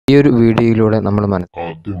ഈ ഒരു വീഡിയോയിലൂടെ നമ്മൾ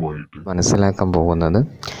മനസ്സിലാക്കാൻ പോകുന്നത്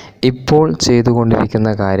ഇപ്പോൾ ചെയ്തുകൊണ്ടിരിക്കുന്ന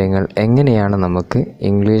കാര്യങ്ങൾ എങ്ങനെയാണ് നമുക്ക്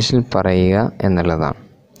ഇംഗ്ലീഷിൽ പറയുക എന്നുള്ളതാണ്.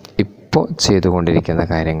 ഇപ്പോൾ ചെയ്തുകൊണ്ടിരിക്കുന്ന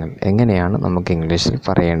കാര്യങ്ങൾ എങ്ങനെയാണ് നമുക്ക് ഇംഗ്ലീഷിൽ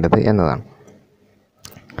പറയേണ്ടത് എന്നതാണ്.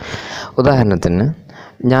 ഉദാഹരണത്തിന്,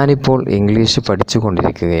 ഞാനിപ്പോൾ ഇംഗ്ലീഷ് പഠിച്ചു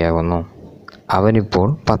കൊണ്ടിരിക്കുകയാകുന്നു. അവനിപ്പോൾ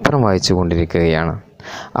പത്രം വായിച്ചു കൊണ്ടിരിക്കുകയാണ്.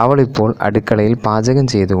 അവളിപ്പോൾ അടുക്കളയിൽ പാചകം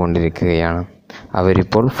ചെയ്തുകൊണ്ടിരിക്കുകയാണ്.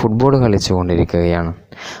 അവരിപ്പോൾ ഫുട്ബോൾ കളിച്ചു കൊണ്ടിരിക്കുകയാണ്.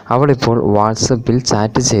 അവളിപ്പോൾ വാട്സപ്പിൽ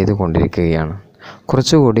ചാറ്റ് ചെയ്തു കൊണ്ടിരിക്കുകയാണ്.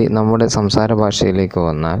 കുറച്ചുകൂടി നമ്മുടെ സംസാര ഭാഷയിലേക്ക്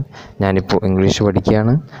വന്നാൽ, ഞാനിപ്പോൾ ഇംഗ്ലീഷ്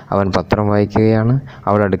പഠിക്കുകയാണ്, അവൻ പത്രം വായിക്കുകയാണ്,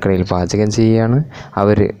 അവൾ അടുക്കളയിൽ പാചകം ചെയ്യുകയാണ്,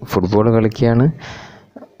 അവർ ഫുട്ബോൾ കളിക്കുകയാണ്,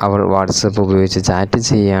 അവൾ വാട്സപ്പ് ഉപയോഗിച്ച് ചാറ്റ്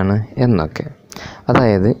ചെയ്യുകയാണ് എന്നൊക്കെ.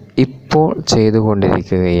 അതായത് ഇപ്പോൾ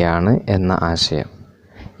ചെയ്തുകൊണ്ടിരിക്കുകയാണ് എന്ന ആശയം.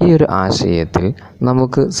 ഈ ഒരു ആശയത്തിൽ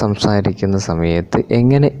നമുക്ക് സംസാരിക്കുന്ന സമയത്ത്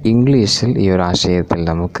എങ്ങനെ ഇംഗ്ലീഷിൽ ഈ ഒരു ആശയത്തിൽ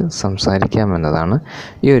നമുക്ക് സംസാരിക്കാമെന്നതാണ്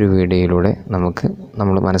ഈ ഒരു വീഡിയോയിലൂടെ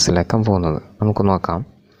നമ്മൾ മനസ്സിലാക്കാൻ പോകുന്നത്. നമുക്ക് നോക്കാം.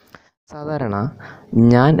 സാധാരണ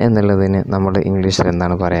ഞാൻ എന്നുള്ളതിന് നമ്മൾ ഇംഗ്ലീഷിൽ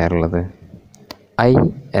എന്താണ് പറയാറുള്ളത്? ഐ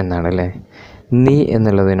എന്നാണ് അല്ലേ. നീ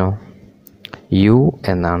എന്നുള്ളതിനോ യു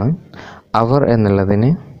എന്നാണ്. അവർ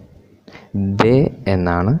എന്നുള്ളതിന് ദേ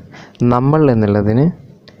എന്നാണ്. നമ്മൾ എന്നുള്ളതിന്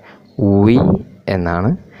വി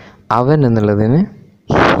എന്നാണ്. അവൻ എന്നുള്ളതിന്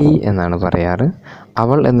ഹി എന്നാണ് പറയാറ്.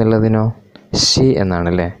 അവൾ എന്നുള്ളതിനോ ഷി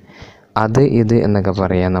എന്നാണല്ലേ. അത് ഇത് എന്നൊക്കെ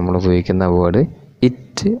പറയാൻ നമ്മൾ ഉപയോഗിക്കുന്ന വേർഡ്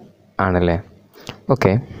ഇറ്റ് ആണല്ലേ.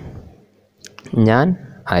 ഓക്കെ, ഞാൻ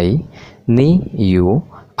ഐ, നീ യു,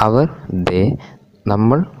 അവർ ദേ,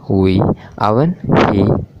 നമ്മൾ വി, അവൻ ഹി,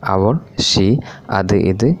 അവൾ ഷി, അത്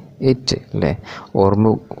ഇത് ഇറ്റ് അല്ലേ.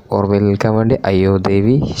 ഓർമ്മയിൽ നിൽക്കാൻ വേണ്ടി അയ്യോ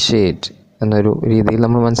ദേവി ഷീറ്റ് എന്നൊരു രീതിയിൽ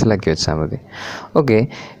നമ്മൾ മനസ്സിലാക്കി വെച്ചാൽ മതി. ഓക്കെ,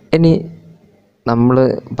 ഇനി നമ്മൾ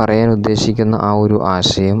പറയാൻ ഉദ്ദേശിക്കുന്ന ആ ഒരു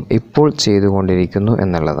ആശയം ഇപ്പോൾ ചെയ്തുകൊണ്ടിരിക്കുന്നു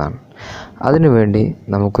എന്നുള്ളതാണ്. അതിനുവേണ്ടി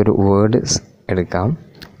നമുക്കൊരു വേർഡ് എടുക്കാം.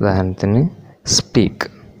 ഉദാഹരണത്തിന് സ്പീക്ക്,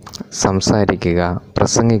 സംസാരിക്കുക,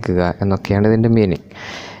 പ്രസംഗിക്കുക എന്നൊക്കെയാണ് ഇതിൻ്റെ മീനിങ്.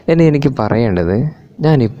 ഇനി എനിക്ക് പറയേണ്ടത്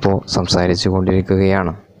ഞാനിപ്പോൾ സംസാരിച്ചു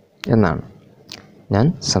കൊണ്ടിരിക്കുകയാണ് എന്നാണ്. ഞാൻ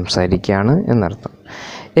സംസാരിക്കുകയാണ് എന്നർത്ഥം.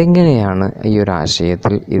 എങ്ങനെയാണ് ഈ ഒരു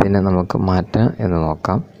ആശയത്തിൽ ഇതിനെ നമുക്ക് മാറ്റാം എന്ന്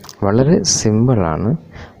നോക്കാം. വളരെ സിമ്പിളാണ്.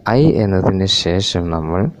 ഐ എന്നതിന് ശേഷം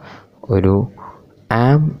നമ്മൾ ഒരു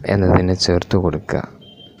ആം എന്നതിനെ ചേർത്ത് കൊടുക്കുക.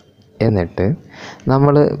 എന്നിട്ട്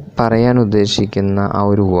നമ്മൾ പറയാൻ ഉദ്ദേശിക്കുന്ന ആ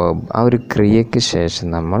ഒരു വേർബ്, ആ ഒരു ക്രിയയ്ക്ക് ശേഷം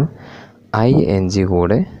നമ്മൾ ING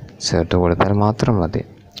കൂടെ ചേർത്ത് കൊടുത്താൽ മാത്രം മതി.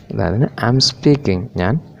 അതായത് ആം സ്പീക്കിംഗ്,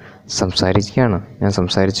 ഞാൻ സംസാരിക്കുകയാണ്, ഞാൻ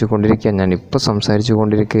സംസാരിച്ചു കൊണ്ടിരിക്കുകയാണ്, ഞാനിപ്പോൾ സംസാരിച്ചു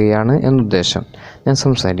കൊണ്ടിരിക്കുകയാണ് എന്നുദ്ദേശം, ഞാൻ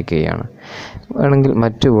സംസാരിക്കുകയാണ്. വേണമെങ്കിൽ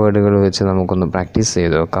മറ്റ് വേർഡുകൾ വെച്ച് നമുക്കൊന്ന് പ്രാക്ടീസ്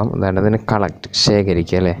ചെയ്ത് നോക്കാം. ഉദാഹരണത്തിന് കളക്ട്,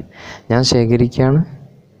 ശേഖരിക്കുക അല്ലേ. ഞാൻ ശേഖരിക്കുകയാണ്,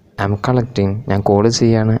 ആം കളക്ടിങ്. ഞാൻ കോൾ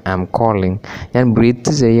ചെയ്യാണ്, ആം കോളിങ്. ഞാൻ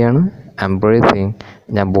ബ്രീത്ത് ചെയ്യാണ്, ആം ബ്രീത്തിങ്.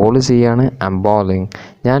 ഞാൻ ബോൾ ചെയ്യാണ്, ആം ബോളിങ്.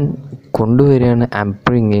 ഞാൻ കൊണ്ടുവരികയാണ്, ആം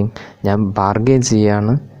ബ്രിങ്ങിങ്. ഞാൻ ബാർഗെയിൻ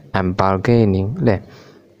ചെയ്യാണ്, ആം ബാർഗെയിനിങ് അല്ലേ.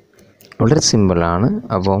 വളരെ സിമ്പിളാണ്.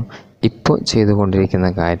 അപ്പോൾ ഇപ്പോൾ ചെയ്തുകൊണ്ടിരിക്കുന്ന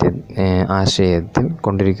ആശയത്തിൽ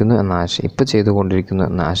കൊണ്ടിരിക്കുന്നു എന്ന ആശയം, ഇപ്പോൾ ചെയ്തുകൊണ്ടിരിക്കുന്നു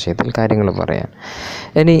എന്ന ആശയത്തിൽ കാര്യങ്ങൾ പറയാം.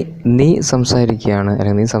 ഇനി നീ സംസാരിക്കുകയാണ്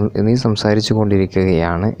അല്ലെങ്കിൽ നീ സംസാരിച്ചു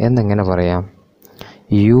കൊണ്ടിരിക്കുകയാണ് എന്നെങ്ങനെ പറയാം?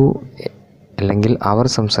 യു അല്ലെങ്കിൽ അവർ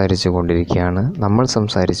സംസാരിച്ചു കൊണ്ടിരിക്കുകയാണ്, നമ്മൾ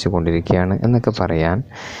സംസാരിച്ചു കൊണ്ടിരിക്കുകയാണ് എന്നൊക്കെ പറയാൻ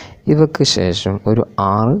ഇവയ്ക്ക് ശേഷം ഒരു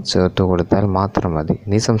ആറ് ചേർത്ത് കൊടുത്താൽ മാത്രം മതി.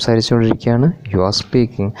 നീ സംസാരിച്ചുകൊണ്ടിരിക്കുകയാണ്, യു ആർ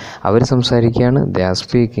സ്പീക്കിംഗ്. അവർ സംസാരിക്കുകയാണ്, ദേ ആർ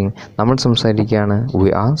സ്പീക്കിംഗ്. നമ്മൾ സംസാരിക്കുകയാണ്,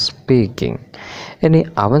 വി ആർ സ്പീക്കിംഗ്. ഇനി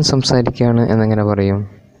അവൻ സംസാരിക്കുകയാണ് എന്നെങ്ങനെ പറയും?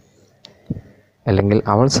 അല്ലെങ്കിൽ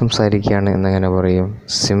അവൾ സംസാരിക്കുകയാണ് എന്നെങ്ങനെ പറയും?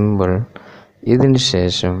 സിമ്പിൾ. ഇതിന്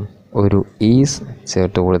ശേഷം ഒരു ഈസ്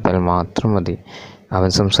ചേർത്ത് കൊടുത്താൽ മാത്രം മതി. അവൻ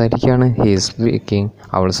സംസാരിക്കുകയാണ്, ഹി ഈസ് സ്പീക്കിംഗ്.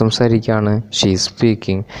 അവൾ സംസാരിക്കുകയാണ്, ഷീ ഈസ്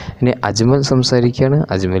സ്പീക്കിംഗ്. ഇനി അജ്മൽ സംസാരിക്കുകയാണ്,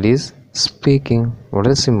 അജ്മൽ ഈസ് സ്പീക്കിംഗ്.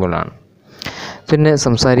 വളരെ സിമ്പിളാണ്. പിന്നെ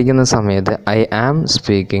സംസാരിക്കുന്ന സമയത്ത് I am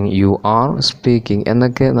speaking, you are speaking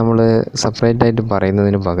എന്നൊക്കെ നമ്മൾ സെപ്പറേറ്റായിട്ട്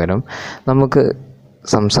പറയുന്നതിന് പകരം നമുക്ക്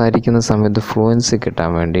സംസാരിക്കുന്ന സമയത്ത് ഫ്ലുവൻസി കിട്ടാൻ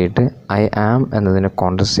വേണ്ടിയിട്ട് ഐ ആം എന്നതിനെ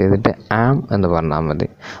കോൺട്രസ്റ്റ് ചെയ്തിട്ട് ആം എന്ന് പറഞ്ഞാൽ മതി.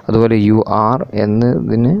 അതുപോലെ യു ആർ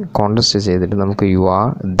എന്നതിന് കോൺട്രസ്റ്റ് ചെയ്തിട്ട് നമുക്ക് you are,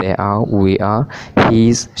 they are, V R,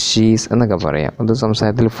 he's, she's എന്നൊക്കെ പറയാം. അത്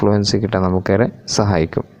സംസാരത്തിൽ ഫ്ലുവൻസി കിട്ടാൻ നമുക്കേറെ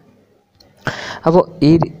സഹായിക്കും. അപ്പോൾ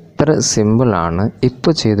ഇത്ര സിമ്പിളാണ്.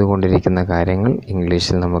 ഇപ്പോൾ ചെയ്തുകൊണ്ടിരിക്കുന്ന കാര്യങ്ങൾ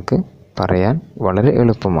ഇംഗ്ലീഷിൽ നമുക്ക് പറയാൻ വളരെ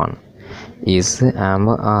എളുപ്പമാണ്. ഈസ്, ആം,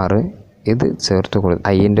 ആറ് ഇത് ചേർത്ത് കൊടുക്കുക.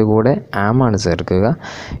 ഐൻ്റെ കൂടെ ആമാണ് ചേർക്കുക.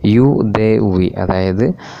 യു, ദേ, വി അതായത്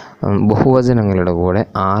ബഹുവചനങ്ങളുടെ കൂടെ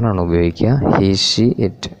ആറാണ് ഉപയോഗിക്കുക. ഹി, ഷി,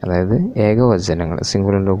 ഇറ്റ് അതായത് ഏകവചനങ്ങൾ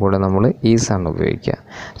സിംഗുലറിൻ്റെ കൂടെ നമ്മൾ ഈസാണ് ഉപയോഗിക്കുക.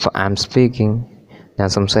 അപ്പോൾ ആം സ്പീക്കിംഗ്, ഞാൻ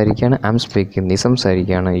സംസാരിക്കുകയാണ്, ഐ ആം സ്പീക്കിംഗ്. നീ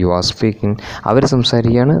സംസാരിക്കുകയാണ്, യു ആർ സ്പീക്കിംഗ്. അവർ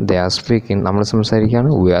സംസാരിക്കുകയാണ്, ദേ ആർ സ്പീക്കിംഗ്. നമ്മൾ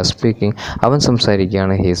സംസാരിക്കുകയാണ്, വി ആർ സ്പീക്കിംഗ്. അവൻ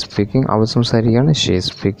സംസാരിക്കുകയാണ്, ഹി ഈസ് സ്പീക്കിംഗ്. അവൾ സംസാരിക്കുകയാണ്, ഷീ ഈസ്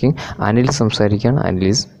സ്പീക്കിംഗ്. അനിൽ സംസാരിക്കുകയാണ്, അനിൽ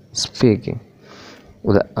ഈസ് സ്പീക്കിംഗ്.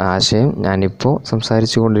 ആശയം ഞാനിപ്പോൾ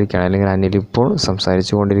സംസാരിച്ചു കൊണ്ടിരിക്കുകയാണ് അല്ലെങ്കിൽ അനിലിപ്പോൾ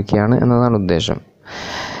സംസാരിച്ചു കൊണ്ടിരിക്കുകയാണ് എന്നതാണ് ഉദ്ദേശം.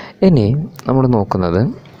 ഇനി നമ്മൾ നോക്കുന്നത്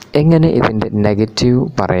എങ്ങനെ ഇതിൻ്റെ നെഗറ്റീവ്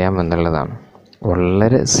പറയാമെന്നുള്ളതാണ്.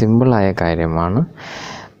 വളരെ സിമ്പിളായ കാര്യമാണ്.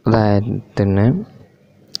 ഉദാഹരണത്തിന്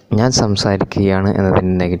ഞാൻ സംസാരിക്കുകയാണ്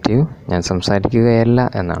എന്നതിൻ്റെ നെഗറ്റീവ് ഞാൻ സംസാരിക്കുകയല്ല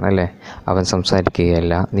എന്നാണ് അല്ലേ. അവൻ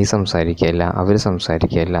സംസാരിക്കുകയല്ല, നീ സംസാരിക്കുകയല്ല, അവർ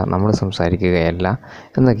സംസാരിക്കുകയല്ല, നമ്മൾ സംസാരിക്കുകയല്ല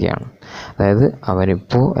എന്നൊക്കെയാണ്. അതായത്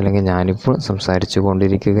അവനിപ്പോൾ അല്ലെങ്കിൽ ഞാനിപ്പോൾ സംസാരിച്ചു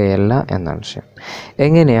കൊണ്ടിരിക്കുകയല്ല എന്നാണ് വിഷയം.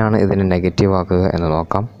 എങ്ങനെയാണ് ഇതിനെ നെഗറ്റീവ് ആക്കുക എന്ന്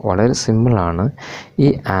നോക്കാം. വളരെ സിമ്പിളാണ്. ഈ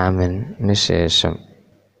ആമിന് ശേഷം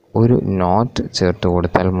ഒരു നോട്ട് ചേർത്ത്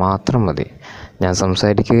കൊടുത്താൽ മാത്രം മതി. ഞാൻ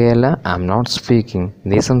സംസാരിക്കുകയല്ല, ഐ ആം നോട്ട് സ്പീക്കിംഗ്.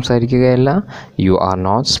 നീ സംസാരിക്കുകയല്ല, you are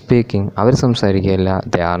not speaking. Our സംസാരിക്കുകയല്ല,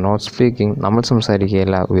 they are not speaking. നമ്മൾ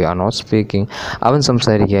സംസാരിക്കുകയല്ല, വി ആർ നോട്ട് സ്പീക്കിംഗ്. അവൻ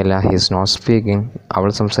സംസാരിക്കുകയല്ല, ഹി ഈസ് നോട്ട് സ്പീക്കിംഗ്. അവൾ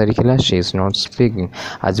സംസാരിക്കില്ല, she is not speaking.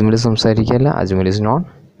 Ajmal സംസാരിക്കുകയല്ല, Ajmal is not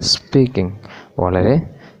speaking. വളരെ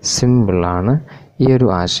സിമ്പിളാണ് ഈ ഒരു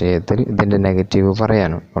ആശയത്തിൽ ഇതിൻ്റെ നെഗറ്റീവ്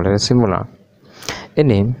പറയാനും. വളരെ സിമ്പിളാണ്.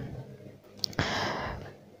 ഇനി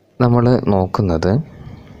നമ്മൾ നോക്കുന്നത്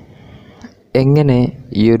എങ്ങനെ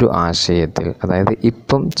ഈ ഒരു ആശയത്തിൽ, അതായത്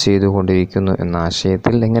ഇപ്പം ചെയ്തുകൊണ്ടിരിക്കുന്നു എന്ന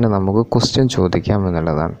ആശയത്തിൽ എങ്ങനെ നമുക്ക് ക്വസ്റ്റ്യൻ ചോദിക്കാം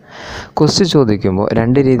എന്നുള്ളതാണ്. ക്വസ്റ്റ്യൻ ചോദിക്കുമ്പോൾ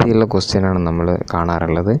രണ്ട് രീതിയിലുള്ള ക്വസ്റ്റ്യനാണ് നമ്മൾ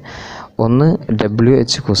കാണാറുള്ളത്. ഒന്ന്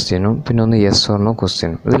WH ക്വസ്റ്റ്യനും പിന്നെ ഒന്ന് യെസ് ഓർ നോ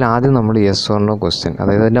ക്വസ്റ്റ്യനും. ഇതിലാദ്യം നമ്മൾ യെസ് ഓർ നോ ക്വസ്റ്റ്യൻ,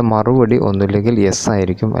 അതായത് അതിൻ്റെ മറുപടി ഒന്നുമില്ലെങ്കിൽ യെസ്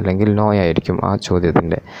ആയിരിക്കും അല്ലെങ്കിൽ നോ ആയിരിക്കും ആ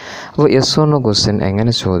ചോദ്യത്തിൻ്റെ. അപ്പോൾ യെസ് ഓർ നോ ക്വസ്റ്റ്യൻ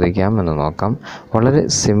എങ്ങനെ ചോദിക്കാം എന്ന് നോക്കാം. വളരെ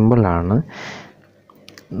സിമ്പിളാണ്.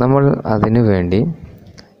 നമ്മൾ അതിനു വേണ്ടി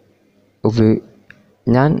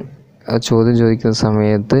ഞാൻ ചോദ്യം ചോദിക്കുന്ന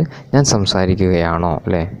സമയത്ത് ഞാൻ സംസാരിക്കുകയാണോ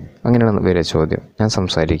അല്ലേ, അങ്ങനെയാണ് വരിക ചോദ്യം. ഞാൻ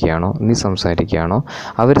സംസാരിക്കുകയാണോ, നീ സംസാരിക്കുകയാണോ,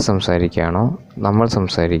 അവർ സംസാരിക്കുകയാണോ, നമ്മൾ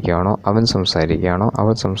സംസാരിക്കുകയാണോ, അവൻ സംസാരിക്കുകയാണോ,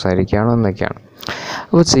 അവൾ സംസാരിക്കുകയാണോ എന്നൊക്കെയാണ്.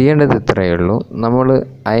 അപ്പോൾ ചെയ്യേണ്ടത് ഇത്രയേ ഉള്ളൂ. നമ്മൾ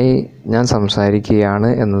ഞാൻ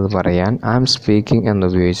സംസാരിക്കുകയാണ് എന്നത് പറയാൻ ഐ ആം സ്പീക്കിംഗ്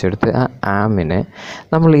എന്നുപയോഗിച്ചെടുത്ത് ആ ആമിനെ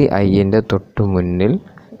നമ്മൾ ഈ ഐൻ്റെ തൊട്ട് മുന്നിൽ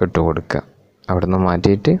ഇട്ട് കൊടുക്കുക. അവിടെ നിന്ന്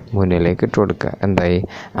മാറ്റിയിട്ട് മുന്നിലേക്ക് ഇട്ട് കൊടുക്കുക. എന്തായി?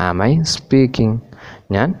 Am I speaking.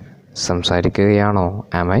 ഞാൻ സംസാരിക്കുകയാണോ,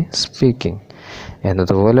 ആം ഐ സ്പീക്കിംഗ്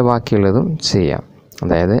എന്നതുപോലെ ബാക്കിയുള്ളതും ചെയ്യാം.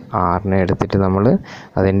 അതായത് ആറിനെ എടുത്തിട്ട് നമ്മൾ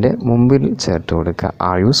അതിൻ്റെ മുമ്പിൽ ചേർത്ത് കൊടുക്കുക.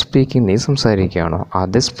 ആർ യു സ്പീക്കിംഗ്, നീ സംസാരിക്കുകയാണോ, are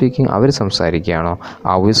they speaking, our സംസാരിക്കുകയാണോ,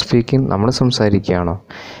 are you speaking, നമ്മൾ സംസാരിക്കുകയാണോ.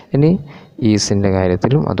 ഇനി ഈസിൻ്റെ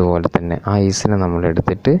കാര്യത്തിലും അതുപോലെ തന്നെ ആ ഈസിനെ നമ്മൾ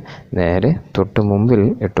എടുത്തിട്ട് നേരെ തൊട്ട് മുമ്പിൽ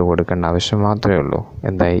ഇട്ട് കൊടുക്കേണ്ട ആവശ്യം മാത്രമേ ഉള്ളൂ.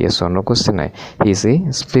 എന്തായി? Yes or no ക്വസ്റ്റ്യനായി. Is he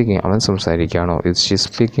speaking, അവൻ സംസാരിക്കുകയാണോ, ഈസ് ഷീ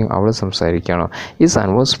സ്പീക്കിംഗ്, അവൾ സംസാരിക്കുകയാണോ, ഈസ്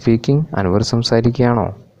അൻവർ സ്പീക്കിംഗ്, അൻവർ സംസാരിക്കുകയാണോ.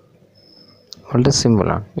 വളരെ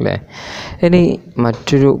സിമ്പിളാണ് അല്ലേ. ഇനി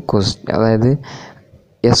മറ്റൊരു ക്വസ്റ്റ്യൻ, അതായത്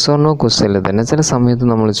യെസ് ഓർ നോ ക്വസ്റ്റ്യനിൽ തന്നെ ചില സമയത്ത്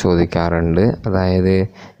നമ്മൾ ചോദിക്കാറുണ്ട്. അതായത്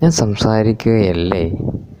ഞാൻ സംസാരിക്കുകയല്ലേ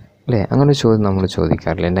അല്ലേ, അങ്ങനെ ചോദ്യം നമ്മൾ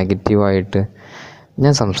ചോദിക്കാറില്ലേ നെഗറ്റീവായിട്ട്.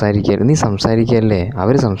 ഞാൻ സംസാരിക്കുകയല്ലേ, നീ സംസാരിക്കുകയല്ലേ,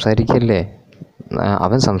 അവർ സംസാരിക്കുകയല്ലേ,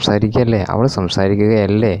 അവൻ സംസാരിക്കുകയല്ലേ, അവൾ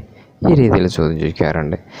സംസാരിക്കുകയല്ലേ, ഈ രീതിയിൽ ചോദ്യം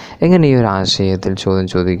ചോദിക്കാറുണ്ട്. എങ്ങനെ ഈ ഒരു ആശയത്തിൽ ചോദ്യം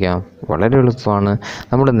ചോദിക്കാം? വളരെ എളുപ്പമാണ്.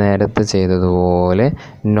 നമ്മൾ നേരത്തെ ചെയ്തതുപോലെ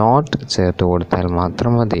നോട്ട് ചേർത്ത് കൊടുത്താൽ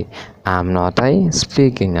മാത്രം മതി. ആം നോട്ട് ഐ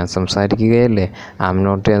സ്പീക്കിംഗ്, ഞാൻ സംസാരിക്കുകയല്ലേ. ആം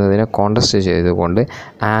നോട്ട് എന്നതിനെ കോൺടെസ്റ്റ് ചെയ്തുകൊണ്ട്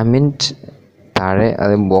ആമിൻറ്റ് താഴെ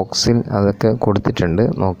അത് ബോക്സിൽ അതൊക്കെ കൊടുത്തിട്ടുണ്ട്,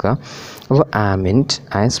 നോക്കുക. അപ്പോൾ ആമിൻറ്റ്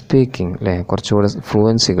ഐ സ്പീക്കിംഗ് അല്ലേ, കുറച്ചുകൂടെ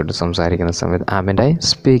ഫ്ലുവൻസി കിട്ടും സംസാരിക്കുന്ന സമയത്ത്. ആമിൻറ്റ് ഐ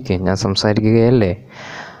സ്പീക്കിംഗ്, ഞാൻ സംസാരിക്കുകയല്ലേ.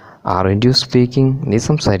 ആറിൻറ്റ് യു സ്പീക്കിംഗ്, നീ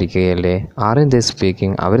സംസാരിക്കുകയല്ലേ. ആറിൻറ്റ് ദേ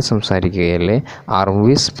സ്പീക്കിംഗ്, അവർ സംസാരിക്കുകയല്ലേ. ആർ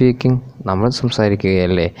വി സ്പീക്കിംഗ്, നമ്മൾ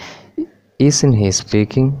സംസാരിക്കുകയല്ലേ. ഈസിൻ ഹി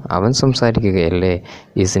സ്പീക്കിംഗ്, അവൻ സംസാരിക്കുകയല്ലേ.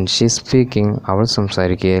 ഈസിൻ ഷീ സ്പീക്കിംഗ്, അവൾ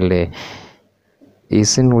സംസാരിക്കുകയല്ലേ.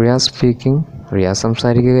 ഈസിൻ റിയ സ്പീക്കിംഗ്, റിയ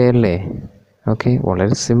സംസാരിക്കുകയല്ലേ. ഓക്കെ,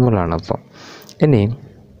 വളരെ സിമ്പിളാണ്. അപ്പം ഇനി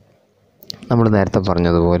നമ്മൾ നേരത്തെ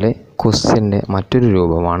പറഞ്ഞതുപോലെ ക്വസ്റ്റ്യൻ്റെ മറ്റൊരു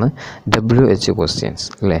രൂപമാണ് WH ക്വസ്റ്റ്യൻസ്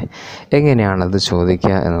അല്ലേ. എങ്ങനെയാണത്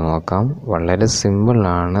ചോദിക്കുക എന്ന് നോക്കാം. വളരെ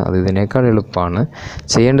സിമ്പിളാണ്, അത് ഇതിനേക്കാൾ എളുപ്പമാണ്.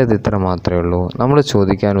 ചെയ്യേണ്ടത് ഇത്ര മാത്രമേ ഉള്ളൂ. നമ്മൾ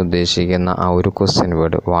ചോദിക്കാൻ ഉദ്ദേശിക്കുന്ന ആ ഒരു ക്വസ്റ്റ്യൻ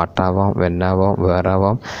വേർഡ് വാട്ടാവാം, വെന്നാവാം,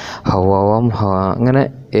 വേറാവാം, ഹൗ ആവാം, അങ്ങനെ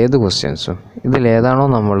ഏത് ക്വസ്റ്റ്യൻസും ഇതിലേതാണോ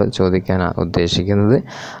നമ്മൾ ചോദിക്കാൻ ഉദ്ദേശിക്കുന്നത്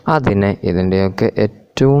അതിനെ ഇതിൻ്റെയൊക്കെ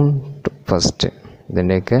ഏറ്റവും ഫസ്റ്റ്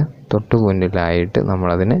ഇതിൻ്റെയൊക്കെ തൊട്ട് മുന്നിലായിട്ട്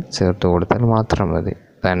നമ്മളതിനെ ചേർത്ത് കൊടുത്താൽ മാത്രം മതി.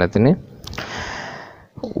 ഉദാഹരണത്തിന്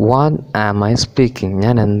വാട്ട് ആം ഐ സ്പീക്കിംഗ്,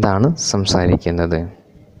 ഞാൻ എന്താണ് സംസാരിക്കുന്നത്.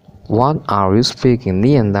 വാട്ട് ആർ യു സ്പീക്കിംഗ്,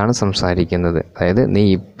 നീ എന്താണ് സംസാരിക്കുന്നത്. അതായത് നീ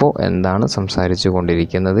ഇപ്പോൾ എന്താണ് സംസാരിച്ചു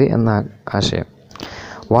കൊണ്ടിരിക്കുന്നത് എന്ന ആശയം.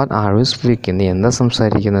 വാട്ട് ആർ യു സ്പീക്കിംഗ്, നീ എന്താ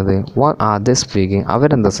സംസാരിക്കുന്നത്. വാട്ട് ആർ ദേ സ്പീക്കിംഗ്,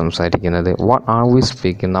 അവരെന്താ സംസാരിക്കുന്നത്. വാട്ട് ആർ വി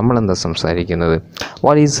സ്പീക്കിംഗ്, നമ്മളെന്താ സംസാരിക്കുന്നത്.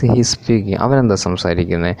 വാട്ട് ഈസ് ഹി സ്പീക്കിംഗ്, അവനെന്താ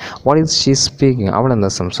സംസാരിക്കുന്നത്. വാട്ട് ഈസ് ഷീ സ്പീക്കിംഗ്,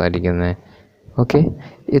 അവളെന്താ സംസാരിക്കുന്നത്. ഓക്കെ,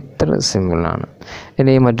 ഇത്ര സിമ്പിളാണ്.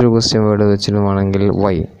 ഇനി മറ്റൊരു question word വെച്ചിട്ടുമാണെങ്കിൽ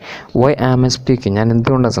why am I speaking, ഞാൻ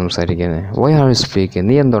എന്തുകൊണ്ടാണ് സംസാരിക്കുന്നത്. വൈ ആർ യു സ്പീക്കിംഗ്,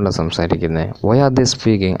 നീ എന്തുകൊണ്ടാണ് സംസാരിക്കുന്നത്. വൈ ആർ ദേ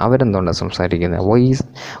സ്പീക്കിംഗ്, അവരെന്തുകൊണ്ടാണ് സംസാരിക്കുന്നത്.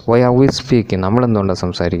 വൈ ആർ വി സ്പീക്കിംഗ്, നമ്മളെന്തുകൊണ്ടാണ്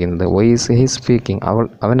സംസാരിക്കുന്നത്. വൈ ഈസ് ഹി സ്പീക്കിംഗ്,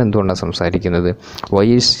 അവൻ എന്തുകൊണ്ടാണ് സംസാരിക്കുന്നത്. വൈ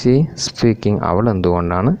ഈസ് ഷീ സ്പീക്കിംഗ്, അവൾ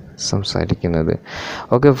എന്തുകൊണ്ടാണ് സംസാരിക്കുന്നത്.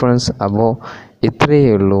 ഓക്കെ ഫ്രണ്ട്സ്, അപ്പോൾ ഇത്രയേ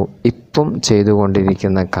ഉള്ളൂ. ഇപ്പം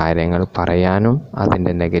ചെയ്തുകൊണ്ടിരിക്കുന്ന കാര്യങ്ങൾ പറയാനും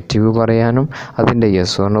അതിൻ്റെ നെഗറ്റീവ് പറയാനും അതിൻ്റെ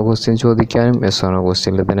യെസ് ഓർ നോ ക്വസ്റ്റ്യൻ ചോദിക്കാനും യെസ് ഓർ നോ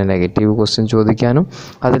ക്വസ്റ്റ്യനിൽ തന്നെ നെഗറ്റീവ് ക്വസ്റ്റ്യൻ ചോദിക്കാനും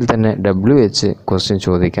അതിൽ തന്നെ WH ക്വസ്റ്റ്യൻ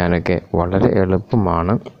ചോദിക്കാനൊക്കെ വളരെ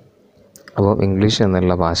എളുപ്പമാണ്. അപ്പോൾ ഇംഗ്ലീഷ്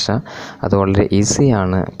എന്നുള്ള ഭാഷ അത് വളരെ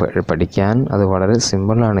ഈസിയാണ് പഠിക്കാൻ, അത് വളരെ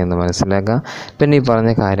സിമ്പിളാണ് എന്ന് മനസ്സിലാക്കുക. പിന്നെ ഈ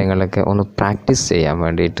പറഞ്ഞ കാര്യങ്ങളൊക്കെ ഒന്ന് പ്രാക്ടീസ് ചെയ്യാൻ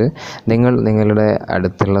വേണ്ടിയിട്ട് നിങ്ങളുടെ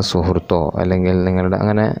അടുത്തുള്ള സുഹൃത്തോ അല്ലെങ്കിൽ നിങ്ങളുടെ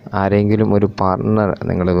അങ്ങനെ ആരെങ്കിലും ഒരു പാർട്ട്ണർ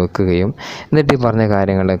നിങ്ങൾ വെക്കുകയും എന്നിട്ട് ഈ പറഞ്ഞ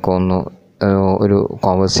കാര്യങ്ങളൊക്കെ ഒരു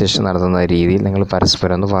കോൺവെർസേഷൻ നടത്തുന്ന രീതിയിൽ നിങ്ങൾ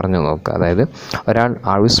പരസ്പരം ഒന്ന് പറഞ്ഞു നോക്കുക. അതായത് ഒരാൾ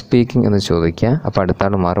ആർ യു സ്പീക്കിംഗ് എന്ന് ചോദിക്കുക, അപ്പോൾ അടുത്ത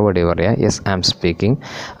ആൾ മറുപടി പറയുക യെസ് ഐ ആം സ്പീക്കിംഗ്.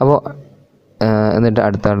 അപ്പോൾ എന്നിട്ട്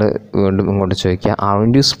അടുത്ത ആൾ വീണ്ടും ഇങ്ങോട്ട് ചോദിക്കുക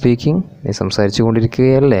ആർണ്ട് യു സ്പീക്കിംഗ്, നീ സംസാരിച്ചു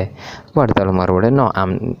കൊണ്ടിരിക്കുകയല്ലേ. അപ്പോൾ അടുത്ത ആൾ മറുപടി no I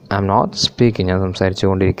am not speaking, ഞാൻ സംസാരിച്ചു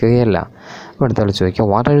കൊണ്ടിരിക്കുകയല്ല. അപ്പോൾ അടുത്ത ആൾ ചോദിക്കുക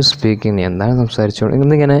വാട്ട് ആർ യു സ്പീക്കിംഗ്, നീ എന്താണ് സംസാരിച്ചു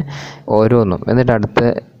എന്നിങ്ങനെ ഓരോന്നും. എന്നിട്ട് അടുത്ത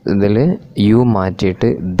ഇതിൽ യു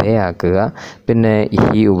മാറ്റിയിട്ട് ദേ ആക്കുക, പിന്നെ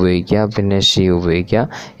ഹി ഉപയോഗിക്കുക, പിന്നെ ഷീ ഉപയോഗിക്കുക.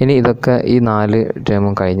 ഇനി ഇതൊക്കെ ഈ 4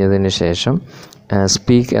 ടേമും കഴിഞ്ഞതിന് ശേഷം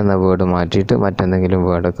സ്പീക്ക് എന്ന വേർഡ് മാറ്റിയിട്ട് മറ്റെന്തെങ്കിലും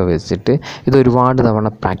വേർഡൊക്കെ വെച്ചിട്ട് ഇത് ഒരുപാട് തവണ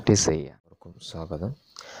പ്രാക്ടീസ് ചെയ്യുക. സ്വാഗതം.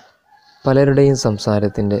 പലരുടെയും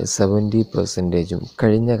സംസാരത്തിൻ്റെ 70%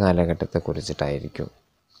 കഴിഞ്ഞ കാലഘട്ടത്തെക്കുറിച്ചിട്ടായിരിക്കും.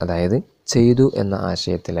 അതായത് ചെയ്തു എന്ന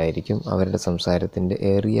ആശയത്തിലായിരിക്കും അവരുടെ സംസാരത്തിൻ്റെ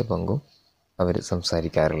ഏറിയ പങ്കും അവർ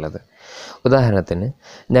സംസാരിക്കാറുള്ളത്. ഉദാഹരണത്തിന്,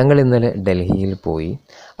 ഞങ്ങൾ ഇന്നലെ ഡൽഹിയിൽ പോയി,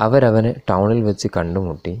 അവനെ ടൗണിൽ വെച്ച്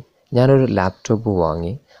കണ്ടുമുട്ടി, ഞാനൊരു ലാപ്ടോപ്പ്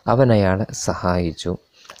വാങ്ങി, അവൻ അയാളെ സഹായിച്ചു,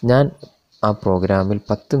 ഞാൻ ആ പ്രോഗ്രാമിൽ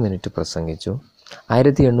 10 മിനിറ്റ് പ്രസംഗിച്ചു,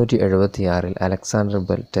 1876 അലക്സാണ്ടർ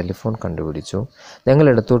ബെൽ ടെലിഫോൺ കണ്ടുപിടിച്ചു, ഞങ്ങൾ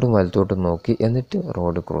ഇടത്തോട്ടും വലത്തോട്ടും നോക്കി, എന്നിട്ട്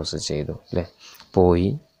റോഡ് ക്രോസ് ചെയ്തു. അല്ലേ, പോയി,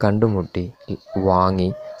 കണ്ടുമുട്ടി, വാങ്ങി,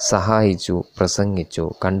 സഹായിച്ചു, പ്രസംഗിച്ചു,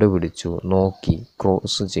 കണ്ടുപിടിച്ചു, നോക്കി,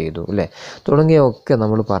 ക്രോസ് ചെയ്തു, അല്ലേ, തുടങ്ങിയൊക്കെ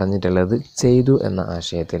നമ്മൾ പറഞ്ഞിട്ടുള്ളത് ചെയ്തു എന്ന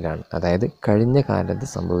ആശയത്തിലാണ്. അതായത് കഴിഞ്ഞ കാലത്ത്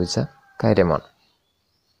സംഭവിച്ച കാര്യമാണ്.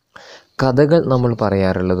 കഥകൾ നമ്മൾ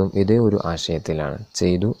പറയാറുള്ളതും ഇതേ ഒരു ആശയത്തിലാണ്,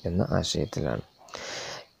 ചെയ്തു എന്ന ആശയത്തിലാണ്.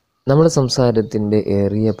 നമ്മുടെ സംസാരത്തിൻ്റെ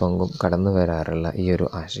ഏറിയ പങ്കും കടന്നു വരാറുള്ള ഈ ഒരു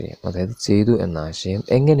ആശയം, അതായത് ചെയ്തു എന്ന ആശയം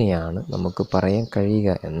എങ്ങനെയാണ് നമുക്ക് പറയാൻ കഴിയുക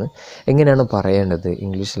എന്ന്, എങ്ങനെയാണ് പറയേണ്ടത്,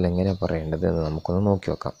 ഇംഗ്ലീഷിൽ എങ്ങനെ പറയേണ്ടത് എന്ന് നമുക്കൊന്ന് നോക്കി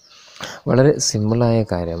നോക്കാം. വളരെ സിമ്പിളായ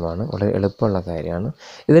കാര്യമാണ്, വളരെ എളുപ്പമുള്ള കാര്യമാണ്.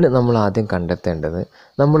 ഇതിന് നമ്മൾ ആദ്യം കണ്ടെത്തേണ്ടത്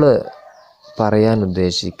നമ്മൾ പറയാൻ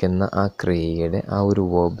ഉദ്ദേശിക്കുന്ന ആ ക്രിയയുടെ ആ ഒരു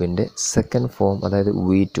വേർബിൻ്റെ സെക്കൻഡ് ഫോം, അതായത്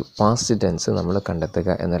V2 പാസ്റ്റ് ടെൻസ് നമ്മൾ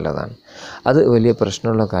കണ്ടെത്തുക എന്നുള്ളതാണ്. അത് വലിയ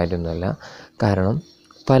പ്രശ്നമുള്ള കാര്യമൊന്നുമല്ല. കാരണം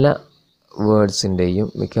പല വേർഡ്സിൻ്റെയും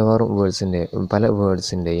പല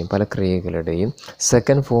വേർഡ്സിൻ്റെയും പല ക്രിയകളുടെയും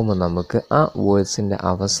സെക്കൻഡ് ഫോം നമുക്ക് ആ വേർഡ്സിൻ്റെ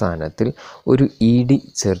അവസാനത്തിൽ ഒരു ED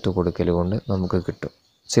ചേർത്ത് കൊടുക്കൽ കൊണ്ട് നമുക്ക് കിട്ടും.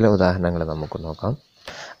 ചില ഉദാഹരണങ്ങൾ നമുക്ക് നോക്കാം.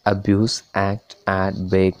 Abuse, act, add,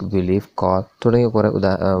 bake, believe, call തുടങ്ങിയ കുറേ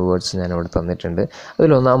വേർഡ്സ് ഞാനിവിടെ തന്നിട്ടുണ്ട്.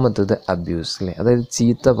 അതിലൊന്നാമത്തത് അബ്യൂസ്, അല്ലേ, അതായത്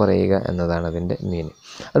ചീത്ത പറയുക എന്നതാണ് അതിൻ്റെ മീനിങ്.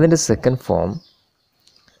 അതിൻ്റെ സെക്കൻഡ് ഫോം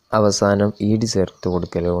അവസാനം ED ചേർത്ത്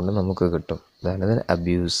കൊടുക്കൽ കൊണ്ട് നമുക്ക് കിട്ടും. ഉദാഹരണത്തിന്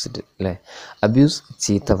അബ്യൂസ്ഡ്, അല്ലേ, അബ്യൂസ്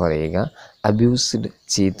ചീത്ത പറയുക, അബ്യൂസ്ഡ്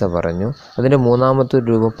ചീത്ത പറഞ്ഞു. അതിൻ്റെ മൂന്നാമത്തെ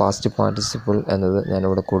രൂപം പാസ്റ്റ് പാർട്ടിസിപ്പിൾ എന്നത്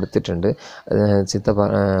ഞാനിവിടെ കൊടുത്തിട്ടുണ്ട്. ചീത്ത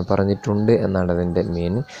പറഞ്ഞിട്ടുണ്ട് എന്നാണ് അതിൻ്റെ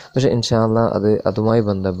മീനിങ്. പക്ഷേ ഇൻഷാ അല്ലാഹ് അതുമായി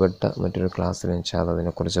ബന്ധപ്പെട്ട മറ്റൊരു ക്ലാസ്സിൽ ഇൻഷാ അല്ലാഹ്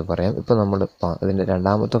അതിനെക്കുറിച്ച് പറയാം. ഇപ്പോൾ നമ്മൾ അതിൻ്റെ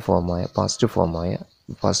രണ്ടാമത്തെ ഫോമായ ഫസ്റ്റ്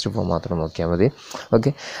ഫോം മാത്രം നോക്കിയാൽ മതി.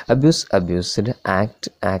 Okay, abuse, abused, act,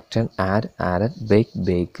 acted, add, added,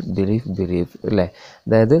 bake, believe, അല്ലേ,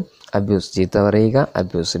 അതായത് അബ്യൂസ് ചീത്ത പറയുക,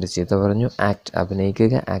 അബ്യൂസ്ഡ് ചീത്ത പറഞ്ഞു, ആക്ട്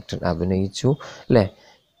അഭിനയിക്കുക, ആക്ടഡ് അഭിനയിച്ചു, അല്ലേ,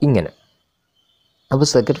 ഇങ്ങനെ. അപ്പോൾ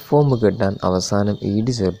സെക്കൻഡ് ഫോം കിട്ടാൻ അവസാനം ED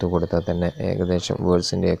ചേർത്ത് കൊടുത്താൽ തന്നെ ഏകദേശം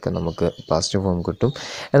വേർഡ്സിൻ്റെയൊക്കെ നമുക്ക് പാസ്റ്റ് ഫോം കിട്ടും.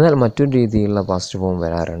 എന്നാൽ മറ്റൊരു രീതിയിലുള്ള പാസ്റ്റ് ഫോം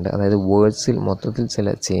വരാറുണ്ട്. അതായത് വേർഡ്സിൽ മൊത്തത്തിൽ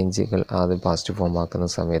ചില ചേഞ്ചുകൾ അത് പാസ്റ്റ് ഫോം ആക്കുന്ന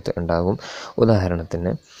സമയത്ത് ഉണ്ടാകും.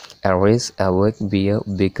 ഉദാഹരണത്തിന് അറേസ്, അവർക്ക്, beer,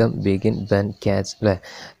 become, begin, Ben, catch, അല്ലേ,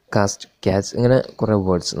 കാസ്റ്റ്, ക്യാച്ച്, ഇങ്ങനെ കുറേ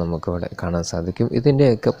വേർഡ്സ് നമുക്കിവിടെ കാണാൻ സാധിക്കും.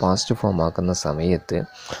 ഇതിൻ്റെയൊക്കെ പാസ്റ്റ് ഫോം ആക്കുന്ന സമയത്ത്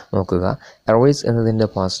നോക്കുക, അറേസ് എന്നതിൻ്റെ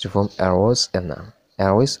പാസ്റ്റ് ഫോം അറോസ് എന്നാണ്.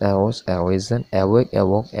 Arouse, arisen, awake,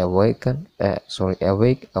 awoke,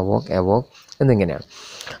 awake, awoke എന്നിങ്ങനെയാണ്.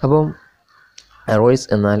 അപ്പം എറോയ്സ്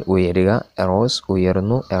എന്നാൽ ഉയരുക, എറോസ്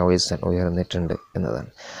ഉയർന്നു, എറോയ്സൺ ഉയർന്നിട്ടുണ്ട് എന്നതാണ്.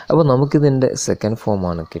 അപ്പോൾ നമുക്കിതിൻ്റെ സെക്കൻഡ്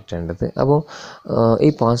ഫോമാണ് കിട്ടേണ്ടത്. അപ്പോൾ ഈ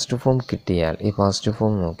പാസ്റ്റ് ഫോം കിട്ടിയാൽ ഈ പാസ്റ്റ്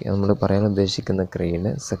ഫോം നോക്കി നമ്മൾ പറയാൻ ഉദ്ദേശിക്കുന്ന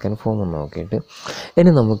ക്രിയയുടെ സെക്കൻഡ് ഫോം നോക്കിയിട്ട്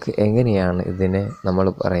ഇനി നമുക്ക് എങ്ങനെയാണ് ഇതിനെ നമ്മൾ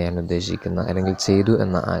പറയാൻ ഉദ്ദേശിക്കുന്ന അല്ലെങ്കിൽ ചെയ്തു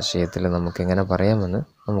എന്ന ആശയത്തിൽ നമുക്ക് എങ്ങനെ പറയാമെന്ന്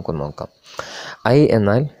നമുക്ക് നോക്കാം. ഐ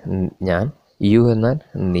എന്നാൽ ഞാൻ, യു എന്നാൽ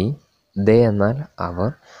നീ, ദേ എന്നാൽ അവർ,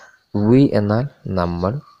 വി എന്നാൽ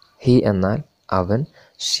നമ്മൾ, ഹി എന്നാൽ അവൻ,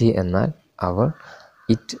 ഷി എന്നാൽ അവൾ,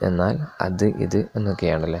 ഇറ്റ് എന്നാൽ അത്, ഇത്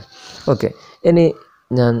എന്നൊക്കെയാണല്ലേ. ഓക്കെ, ഇനി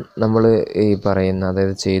നമ്മൾ ഈ പറയുന്ന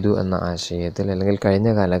അതായത് ചെയ്തു എന്ന ആശയത്തിൽ അല്ലെങ്കിൽ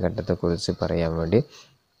കഴിഞ്ഞ കാലഘട്ടത്തെക്കുറിച്ച് പറയാൻ വേണ്ടി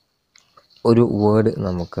ഒരു വേർഡ്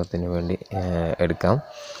നമുക്കതിന് വേണ്ടി എടുക്കാം.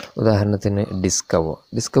 ഉദാഹരണത്തിന്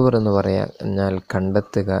ഡിസ്കവർ എന്ന് പറഞ്ഞാൽ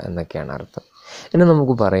കണ്ടെത്തുക എന്നൊക്കെയാണ് അർത്ഥം. ഇനി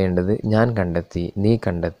നമുക്ക് പറയേണ്ടത് ഞാൻ കണ്ടെത്തി, നീ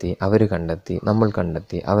കണ്ടെത്തി, അവർ കണ്ടെത്തി, നമ്മൾ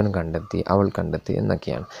കണ്ടെത്തി, അവൻ കണ്ടെത്തി, അവൾ കണ്ടെത്തി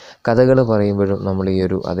എന്നൊക്കെയാണ്. കഥകൾ പറയുമ്പോഴും നമ്മൾ ഈ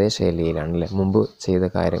ഒരു അതേ ശൈലിയിലാണ് അല്ലേ. മുമ്പ് ചെയ്ത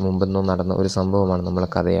കാര്യം, മുമ്പെന്നോ നടന്ന ഒരു സംഭവമാണ് നമ്മൾ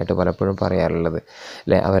കഥയായിട്ട് പലപ്പോഴും പറയാറുള്ളത്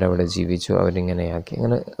അല്ലേ. അവരവിടെ ജീവിച്ചു, അവരിങ്ങനെയാക്കി,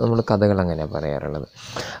 അങ്ങനെ നമ്മൾ കഥകൾ അങ്ങനെയാണ് പറയാറുള്ളത്.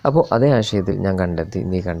 അപ്പോൾ അതേ ആശയത്തിൽ ഞാൻ കണ്ടെത്തി,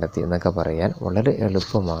 നീ കണ്ടെത്തി എന്നൊക്കെ പറയാൻ വളരെ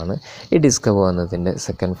എളുപ്പമാണ്. ഈ ഡിസ്കവർ എന്നതിൻ്റെ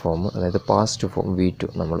സെക്കൻഡ് ഫോം അതായത് പാസ്റ്റ് ഫോം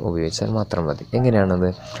V2 നമ്മൾ ഉപയോഗിച്ചാൽ മാത്രം മതി. എങ്ങനെയാണത്?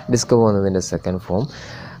 ഡിസ്കവർ എന്നതിൻ്റെ സെക്കൻഡ് ഫോം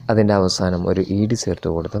അതിൻ്റെ അവസാനം ഒരു ED ചേർത്ത്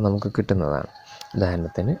കൊടുത്താൽ നമുക്ക് കിട്ടുന്നതാണ്.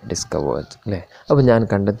 ഉദാഹരണത്തിന് ഡിസ്കവേർഡ് അല്ലേ. അപ്പോൾ ഞാൻ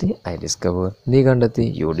കണ്ടെത്തി, ഐ ഡിസ്കവർ, നീ കണ്ടെത്തി,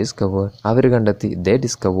 യു ഡിസ്കവർ, അവർ കണ്ടെത്തി, ദേ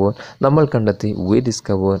ഡിസ്കവർ, നമ്മൾ കണ്ടെത്തി, വി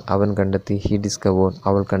ഡിസ്കവർ, അവൻ കണ്ടെത്തി, ഹി ഡിസ്കവർ,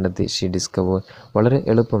 അവൾ കണ്ടെത്തി, ഷീ ഡിസ്കവർ. വളരെ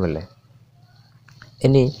എളുപ്പമല്ലേ.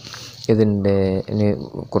 ഇനി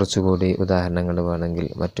കുറച്ചുകൂടി ഉദാഹരണങ്ങൾ വേണമെങ്കിൽ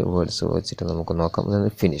മറ്റു വേർഡ്സ് വെച്ചിട്ട് നമുക്ക് നോക്കാം.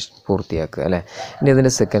 ഫിനിഷ്, പൂർത്തിയാക്കുക അല്ലേ. ഇനി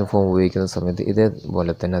അതിൻ്റെ സെക്കൻഡ് ഫോം ഉപയോഗിക്കുന്ന സമയത്ത്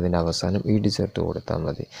ഇതേപോലെ തന്നെ അതിൻ്റെ അവസാനം ED ചേർത്ത് കൊടുത്താൽ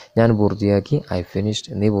മതി. ഞാൻ പൂർത്തിയാക്കി, ഐ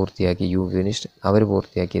ഫിനിഷ്ഡ്, നീ പൂർത്തിയാക്കി, യു ഫിനിഷ്ഡ്, അവർ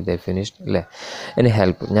പൂർത്തിയാക്കി, ദേ ഫിനിഷ്ഡ് അല്ലേ. ഇനി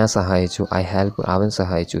ഹെൽപ്പ്, ഞാൻ സഹായിച്ചു, ഐ ഹെൽപ്പ്, അവൻ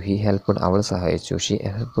സഹായിച്ചു, ഹി ഹെൽപ്ഡ്, അവൾ സഹായിച്ചു, ഷീ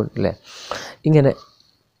ഹെൽപ്ഡ് അല്ലേ. ഇങ്ങനെ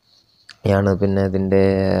യാണ്. പിന്നെ ഇതിൻ്റെ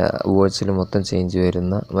വേർഡ്സിൽ മൊത്തം ചേഞ്ച്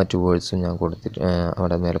വരുന്ന മറ്റു വേർഡ്സും ഞാൻ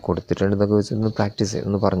അവിടെ മേലെ കൊടുത്തിട്ടുണ്ട്. ഇതൊക്കെ വെച്ചൊന്ന് പ്രാക്ടീസ്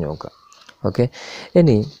ഒന്ന് പറഞ്ഞു നോക്കുക. ഓക്കെ,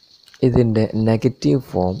 ഇനി ഇതിൻ്റെ നെഗറ്റീവ്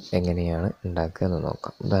ഫോം എങ്ങനെയാണ് ഉണ്ടാക്കുക എന്ന്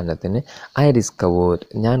നോക്കാം. ഉദാഹരണത്തിന് ഐ ഡിസ്കവേർഡ്,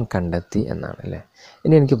 ഞാൻ കണ്ടെത്തി എന്നാണ് അല്ലേ.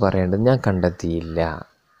 ഇനി എനിക്ക് പറയേണ്ടത് ഞാൻ കണ്ടെത്തിയില്ല,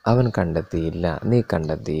 അവൻ കണ്ടെത്തിയില്ല, നീ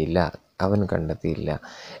കണ്ടെത്തിയില്ല, അവൻ കണ്ടെത്തിയില്ല.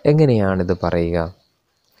 എങ്ങനെയാണിത് പറയുക?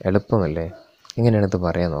 എളുപ്പമല്ലേ. എങ്ങനെയാണിത്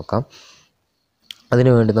പറയാൻ നോക്കാം.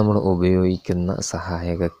 അതിനുവേണ്ടി നമ്മൾ ഉപയോഗിക്കുന്ന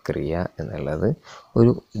സഹായക ക്രിയ എന്നുള്ളത്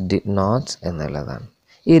ഒരു ഡിഡ് നോട്ട് എന്നുള്ളതാണ്.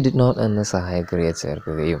 ഈ ഡിഡ് നോട്ട് എന്ന സഹായക്രിയ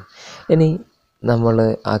ചേർക്കുകയും ഇനി നമ്മൾ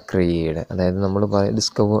ആ ക്രിയയുടെ അതായത് നമ്മൾ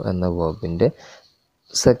ഡിസ്കവർ എന്ന വേർബിൻ്റെ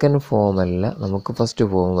സെക്കൻഡ് ഫോമല്ല നമുക്ക്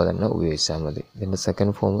ഫസ്റ്റ് ഫോം തന്നെ ഉപയോഗിച്ചാൽ മതി. ഇതിൻ്റെ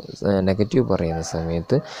സെക്കൻഡ് ഫോം നെഗറ്റീവ് പറയുന്ന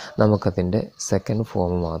സമയത്ത് നമുക്കതിൻ്റെ സെക്കൻഡ്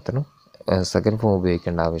ഫോം മാത്രം സെക്കൻഡ് ഫോം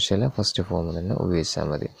ഉപയോഗിക്കേണ്ട ആവശ്യമില്ല, ഫസ്റ്റ് ഫോം തന്നെ ഉപയോഗിച്ചാൽ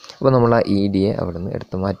മതി. അപ്പോൾ നമ്മൾ ആ EDയെ അവിടെ നിന്ന്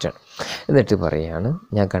എടുത്ത് മാറ്റണം. എന്നിട്ട് പറയുകയാണ്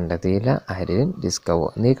ഞാൻ കണ്ടെത്തിയില്ല, ഐ ഡിഡ്ന്റ്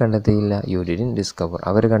ഡിസ്കവർ, നീ കണ്ടെത്തിയില്ല, യു ഡിഡ്ന്റ് ഡിസ്കവർ,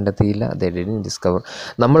 അവർ കണ്ടെത്തിയില്ല, ദേ ഡിഡ്ന്റ് ഡിസ്കവർ,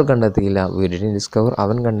 നമ്മൾ കണ്ടെത്തിയില്ല, വി ഡിഡ്ന്റ് ഡിസ്കവർ,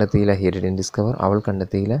 അവൻ കണ്ടെത്തിയില്ല, ഹി ഡിഡ്ന്റ് ഡിസ്കവർ, അവൾ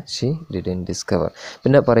കണ്ടെത്തിയില്ല, ഷീ ഡിഡ്ന്റ് ഡിസ്കവർ.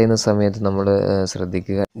 പിന്നെ പറയുന്ന സമയത്ത് നമ്മൾ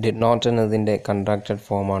ശ്രദ്ധിക്കുക, ഡിഡ് നോട്ട് എന്നതിൻ്റെ കൺട്രാക്റ്റഡ്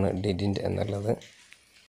ഫോമാണ് ഡിഡ്ന്റ് എന്നുള്ളത്.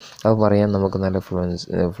 അത് പറയാൻ നമുക്ക് നല്ല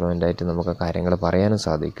ഫ്ലുവൻ്റായിട്ട് നമുക്ക് കാര്യങ്ങൾ പറയാനും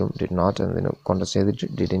സാധിക്കും. ഡിഡ് നോട്ട് എന്നതിന് കോൺട്രാസ്റ്റ്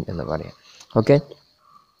ചെയ്തിട്ട് ഡിഡിൻ എന്ന് പറയാം. ഓക്കെ,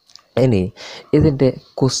 ഇനി ഇതിൻ്റെ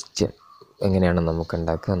ക്വസ്റ്റ്യൻ എങ്ങനെയാണ് നമുക്ക്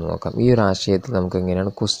ഉണ്ടാക്കുക എന്ന് നോക്കാം. ഈ ഒരു ആശയത്തിൽ നമുക്ക്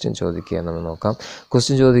എങ്ങനെയാണ് ക്വസ്റ്റ്യൻ ചോദിക്കുക എന്ന് നോക്കാം.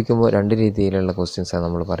 ക്വസ്റ്റ്യൻ ചോദിക്കുമ്പോൾ രണ്ട് രീതിയിലുള്ള ക്വസ്റ്റ്യൻസാണ്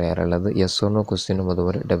നമ്മൾ പറയാറുള്ളത്. യെസ് ഓർ നോ ക്വസ്റ്റ്യനും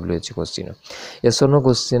അതുപോലെ WH ക്വസ്റ്റ്യനും. യെസ് ഓർ നോ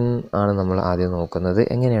ക്വസ്റ്റ്യൻ ആണ് നമ്മൾ ആദ്യം നോക്കുന്നത്.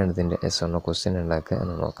 എങ്ങനെയാണ് ഇതിൻ്റെ യെസ് ഓർ നോ ക്വസ്റ്റ്യൻ ഉണ്ടാക്കുക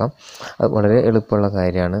എന്ന് നോക്കാം. അത് വളരെ എളുപ്പമുള്ള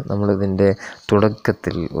കാര്യമാണ്. നമ്മളിതിൻ്റെ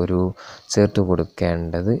തുടക്കത്തിൽ ഒരു ചേർത്ത്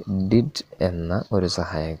കൊടുക്കേണ്ടത് ഡിഡ് എന്ന ഒരു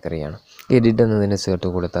സഹായക്രിയയാണ്. ഈ ഡിഡ് എന്നതിനെ ചേർത്ത്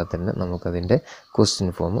കൊടുത്താൽ തന്നെ നമുക്കതിൻ്റെ ക്വസ്റ്റ്യൻ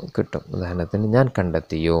ഫോം കിട്ടും. ഉദാഹരണത്തിന് ഞാൻ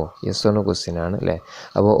കണ്ടെത്തിയോ, യെസ് ഓർ നോ ക്വസ്റ്റ്യൻ ആണ് അല്ലേ.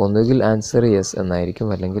 അപ്പോൾ ഒന്നുകിൽ ആൻസർ യെസ് എന്നായിരിക്കും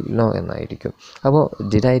അല്ലെങ്കിൽ നോ എന്നായിരിക്കും. അപ്പോൾ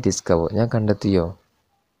ഡിഡ് ഐ ഡിസ്കവർ, ഞാൻ കണ്ടെത്തിയോ,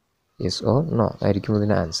 യെസ് ഓർ നോ ആയിരിക്കും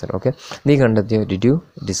ഇതിൻ്റെ ആൻസർ. ഓക്കെ, നീ കണ്ടെത്തിയോ, did you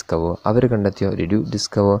discover, our കണ്ടെത്തിയോ, did you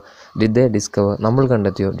discover, did they discover, നമ്മൾ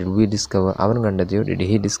കണ്ടെത്തിയോ, ഡിഡ് വി ഡിസ്കവർ, അവൻ കണ്ടെത്തിയോ, ഡിഡ്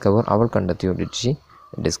ഹി ഡിസ്കവർ, അവൾ കണ്ടെത്തിയോ, did she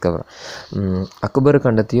discover, Akbar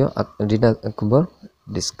കണ്ടെത്തിയോ, did Akbar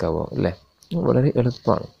discover അല്ലേ. വളരെ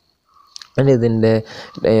എളുപ്പമാണ്. അതിന് ഇതിൻ്റെ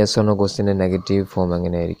yes or no ക്വസ്റ്റ്യൻ്റെ negative form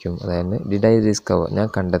എങ്ങനെയായിരിക്കും? അതായത് ഡിഡ് ഐ ഡിസ്കവർ, ഞാൻ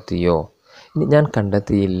കണ്ടെത്തിയോ, ഇനി ഞാൻ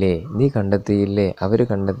കണ്ടെത്തിയില്ലേ, നീ കണ്ടെത്തിയില്ലേ, അവർ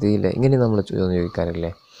കണ്ടെത്തിയില്ലേ, ഇങ്ങനെ നമ്മൾ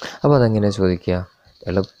ചോദിക്കാറില്ലേ. അപ്പോൾ അതെങ്ങനെയാണ് ചോദിക്കുക?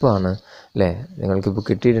 എളുപ്പമാണ് അല്ലേ. നിങ്ങൾക്കിപ്പോൾ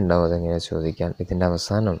കിട്ടിയിട്ടുണ്ടാവും അതെങ്ങനെയാണ് ചോദിക്കാൻ. ഇതിൻ്റെ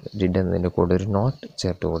അവസാനം ഡിഡ് എന്നതിൻ്റെ കൂടെ ഒരു നോട്ട്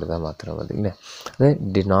ചേർത്ത് കൊടുത്താൽ മാത്രം മതി അല്ലേ. അത്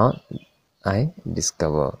ഡിഡ് നോട്ട് I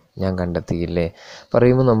discover? ഞാൻ കണ്ടെത്തിയില്ലേ?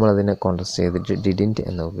 പറയുമ്പോൾ നമ്മൾ അതിനെ കോൺട്രാസ്റ്റ് ചെയ്തിട്ട് ഡിഡിൻറ്റ്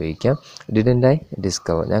എന്ന് ഉപയോഗിക്കാം. Didn't I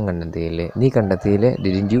discover? ഞാൻ കണ്ടെത്തിയില്ലേ? നീ കണ്ടെത്തിയില്ലേ?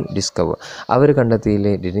 Didn't U discover? Our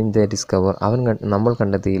കണ്ടെത്തിയില്ലേ? Didn't they discover? നമ്മൾ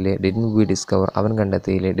കണ്ടെത്തിയില്ലേ? Didn't V discover? അവൻ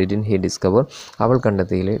കണ്ടെത്തിയില്ലേ? Didn't he discover? അവൾ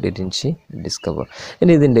കണ്ടെത്തിയില്ലേ? Didn't Xi discover?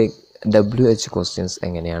 ഇനി ഇതിൻ്റെ WH ക്വസ്റ്റ്യൻസ്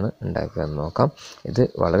എങ്ങനെയാണ് ഉണ്ടാക്കുക എന്ന് നോക്കാം. ഇത്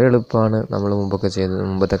വളരെ എളുപ്പമാണ്. നമ്മൾ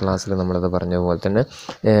മുമ്പത്തെ ക്ലാസ്സിൽ നമ്മളത് പറഞ്ഞ പോലെ തന്നെ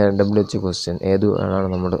WH ക്വസ്റ്റ്യൻ ഏത്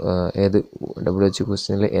WH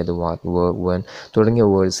ക്വസ്റ്റ്യനിൽ ഏത് വാട്ട്, വേർബ്, വെൻ തുടങ്ങിയ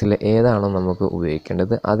വേർഡ്സിൽ ഏതാണോ നമുക്ക്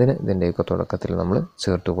ഉപയോഗിക്കേണ്ടത് അതിന് ഇതിൻ്റെയൊക്കെ തുടക്കത്തിൽ നമ്മൾ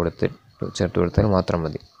ചേർത്ത് കൊടുത്താൽ മാത്രം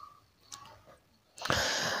മതി.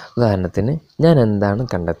 ഉദാഹരണത്തിന്, ഞാൻ എന്താണ്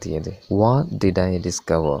കണ്ടെത്തിയത്? What did I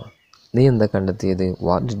discover? നീ എന്താ കണ്ടെത്തിയത്?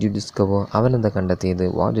 What did you discover? അവൻ എന്താ കണ്ടെത്തിയത്?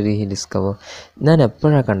 What did he discover? ഞാൻ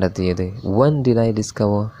എപ്പോഴാണ് കണ്ടെത്തിയത്? When did I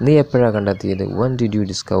discover? നീ എപ്പോഴാണ് കണ്ടെത്തിയത്? When did you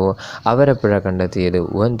discover? അവരെപ്പോഴാണ് കണ്ടെത്തിയത്?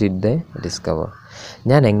 When did they discover?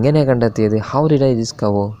 ഞാൻ എങ്ങനെയാണ് കണ്ടെത്തിയത്? How did I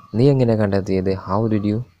discover? നീ എങ്ങനെയാണ് കണ്ടെത്തിയത്? How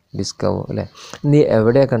did you discover? അല്ലേ? നീ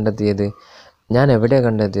എവിടെയാണ് കണ്ടെത്തിയത്? ഞാൻ എവിടെയാണ്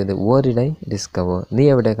കണ്ടെത്തിയത്? Where did I discover? നീ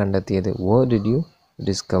എവിടെയാണ് കണ്ടെത്തിയത്? Where did you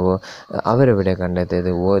discover? അവരെവിടെയാണ്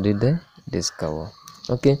കണ്ടെത്തിയത്? Where did they discover?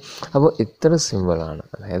 Okay, അപ്പോൾ ഇത്ര സിമ്പിളാണ്.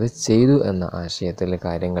 അതായത് ചെയ്തു എന്ന ആശയത്തിൽ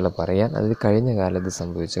കാര്യങ്ങൾ പറയാൻ, അതിൽ കഴിഞ്ഞ കാലത്ത്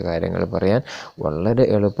സംഭവിച്ച കാര്യങ്ങൾ പറയാൻ വളരെ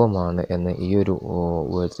എളുപ്പമാണ് എന്ന് ഈ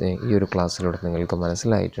ഒരു ക്ലാസ്സിലൂടെ നിങ്ങൾക്ക്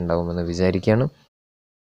മനസ്സിലായിട്ടുണ്ടാകുമെന്ന് വിചാരിക്കുകയാണ്.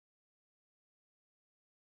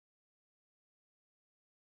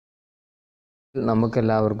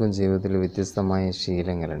 നമുക്കെല്ലാവർക്കും ജീവിതത്തിൽ വ്യത്യസ്തമായ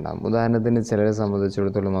ശീലങ്ങളുണ്ടാകും. ഉദാഹരണത്തിന് ചിലരെ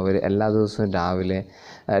സംബന്ധിച്ചിടത്തോളം അവർ എല്ലാ ദിവസവും രാവിലെ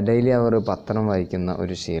ഡെയിലി അവർ പത്രം വായിക്കുന്ന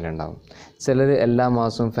ഒരു ശീലം ഉണ്ടാകും. ചിലർ എല്ലാ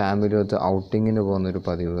മാസവും ഫാമിലിയൊത്ത് ഔട്ടിങ്ങിന് പോകുന്നൊരു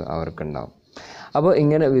പതിവ് അവർക്കുണ്ടാകും. അപ്പോൾ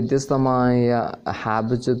ഇങ്ങനെ വ്യത്യസ്തമായ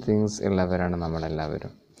ഹാബിറ്റ് തിങ്സ് ഉള്ളവരാണ്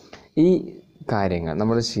നമ്മളെല്ലാവരും. ഈ കാര്യങ്ങൾ,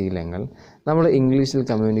 നമ്മുടെ ശീലങ്ങൾ നമ്മൾ ഇംഗ്ലീഷിൽ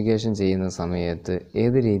കമ്മ്യൂണിക്കേഷൻ ചെയ്യുന്ന സമയത്ത്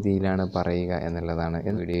ഏത് രീതിയിലാണ് പറയുക എന്നുള്ളതാണ്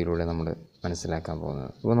ഈ വീഡിയോയിലൂടെ നമ്മൾ മനസ്സിലാക്കാൻ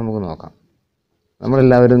പോകുന്നത്. അപ്പോൾ നമുക്ക് നോക്കാം.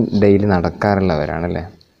 നമ്മളെല്ലാവരും ഡെയിലി നടക്കാറുള്ളവരാണല്ലേ.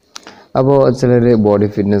 അപ്പോൾ ചിലർ ബോഡി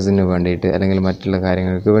ഫിറ്റ്നസ്സിന് വേണ്ടിയിട്ട് അല്ലെങ്കിൽ മറ്റുള്ള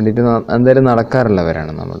കാര്യങ്ങൾക്ക് വേണ്ടിയിട്ട് എന്തായാലും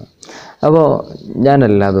നടക്കാറുള്ളവരാണ് നമ്മൾ. അപ്പോൾ ഞാൻ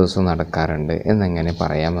എല്ലാ ദിവസവും നടക്കാറുണ്ട് എന്നെങ്ങനെ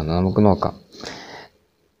പറയാമെന്ന് നമുക്ക് നോക്കാം.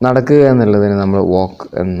 നടക്കുക എന്നുള്ളതിന് നമ്മൾ വാക്ക്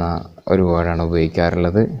എന്ന ഒരു വേർഡാണ്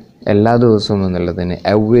ഉപയോഗിക്കാറുള്ളത്. എല്ലാ ദിവസവും എന്നുള്ളതിന്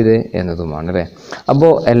എവ്രി ഡേ എന്നതുമാണ് അല്ലേ.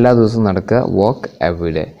 അപ്പോൾ എല്ലാ ദിവസവും നടക്കുക, വാക്ക്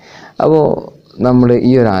എവ്രി ഡേ. അപ്പോൾ നമ്മൾ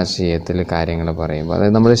ഈ ഒരു ആശയത്തിൽ കാര്യങ്ങൾ പറയുമ്പോൾ,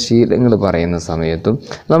 അതായത് നമ്മുടെ ശീലങ്ങൾ പറയുന്ന സമയത്തും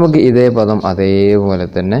നമുക്ക് ഇതേ പദം അതേപോലെ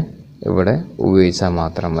തന്നെ ഇവിടെ ഉപയോഗിച്ചാൽ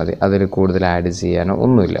മാത്രം മതി. അതിൽ കൂടുതൽ ആഡ് ചെയ്യാനോ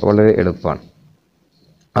ഒന്നുമില്ല, വളരെ എളുപ്പമാണ്.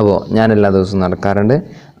 അപ്പോൾ ഞാൻ എല്ലാ ദിവസവും നടക്കാറുണ്ട്,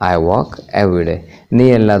 ഐ വാക്ക് എവറി ഡേ. നീ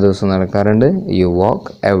എല്ലാ ദിവസവും നടക്കാറുണ്ട്, യു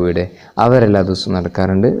വാക്ക് എവറി ഡേ. അവരെല്ലാ ദിവസവും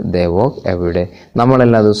നടക്കാറുണ്ട്, ദേ വാക്ക് എവറി ഡേ.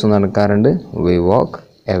 നമ്മളെല്ലാ ദിവസവും നടക്കാറുണ്ട്, വി വാക്ക്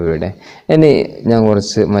എവറി ഡേ. ഇനി ഞാൻ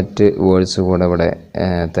കുറച്ച് മറ്റ് വേർഡ്സ് കൂടെ ഇവിടെ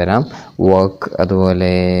തരാം. വർക്ക്,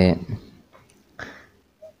 അതുപോലെ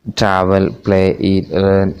travel, play, eat,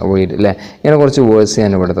 learn, read അല്ലേ. ഇങ്ങനെ കുറച്ച് വേർഡ്സ്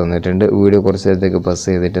ഞാൻ ഇവിടെ തന്നിട്ടുണ്ട്. വീഡിയോ കുറച്ച് നേരത്തേക്ക് പസ്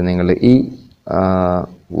ചെയ്തിട്ട് നിങ്ങൾ ഈ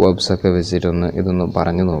വേർബ്സൊക്കെ വെച്ചിട്ടൊന്ന് ഇതൊന്ന്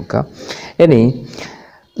പറഞ്ഞു നോക്കുക. ഇനി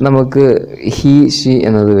നമുക്ക് ഹി ഷി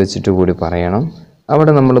എന്നത് വെച്ചിട്ട് കൂടി പറയണം.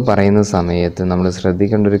 അവിടെ നമ്മൾ പറയുന്ന സമയത്ത് നമ്മൾ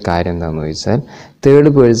ശ്രദ്ധിക്കേണ്ട ഒരു കാര്യം എന്താണെന്ന് ചോദിച്ചാൽ,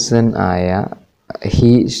 തേർഡ് പേഴ്സൺ ആയ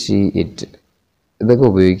ഹി ഷി ഇറ്റ് ഇതൊക്കെ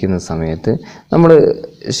ഉപയോഗിക്കുന്ന സമയത്ത് നമ്മൾ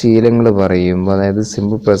ശീലങ്ങൾ പറയുമ്പോൾ, അതായത്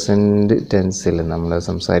സിമ്പിൾ പ്രസൻറ്റ് ടെൻസിൽ നമ്മൾ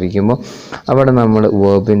സംസാരിക്കുമ്പോൾ അവിടെ നമ്മൾ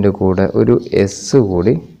വേർബിൻ്റെ കൂടെ ഒരു എസ്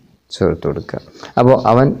കൂടി ചേർത്ത് കൊടുക്കുക. അപ്പോൾ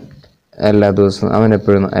അവൻ എല്ലാ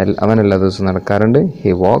ദിവസവും നടക്കാറുണ്ട്,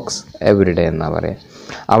 ഹി വാക്സ് എവറി ഡേ എന്നാണ് പറയുക.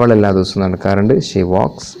 അവൾ എല്ലാ ദിവസവും നടക്കാറുണ്ട്, ഷി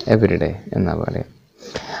വാക്സ് എവറി ഡേ എന്നാണ് പറയുക.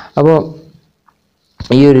 അപ്പോൾ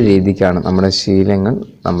ഈ ഒരു രീതിക്കാണ് നമ്മുടെ ശീലങ്ങൾ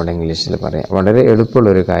നമ്മുടെ ഇംഗ്ലീഷിൽ പറയാം. വളരെ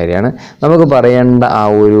എളുപ്പമുള്ളൊരു കാര്യമാണ്. നമുക്ക് പറയേണ്ട ആ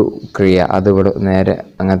ഒരു ക്രിയ അതിവിടെ നേരെ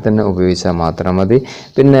അങ്ങനെ തന്നെ ഉപയോഗിച്ചാൽ മാത്രം മതി.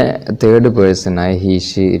 പിന്നെ തേർഡ് പേഴ്സണായി ഹി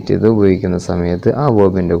ഷി ഇറ്റ് ഇത് ഉപയോഗിക്കുന്ന സമയത്ത് ആ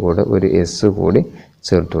വേർബിൻ്റെ കൂടെ ഒരു എസ് കൂടി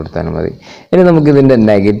ചേർത്ത് കൊടുത്താലും മതി. ഇനി നമുക്കിതിൻ്റെ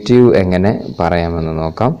നെഗറ്റീവ് എങ്ങനെ പറയാമെന്ന്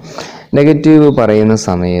നോക്കാം. നെഗറ്റീവ് പറയുന്ന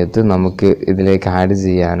സമയത്ത് നമുക്ക് ഇതിലേക്ക് ആഡ്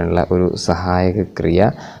ചെയ്യാനുള്ള ഒരു സഹായക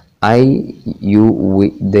ക്രിയ I, U, V,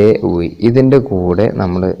 they, V. ഇതിൻ്റെ കൂടെ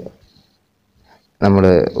നമ്മൾ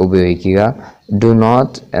ഉപയോഗിക്കുക ഡു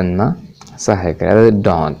നോട്ട് എന്ന സഹായിക്കുക, അതായത്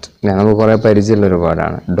ഡോണ്ട്. നമുക്ക് കുറേ പരിചയമുള്ളൊരു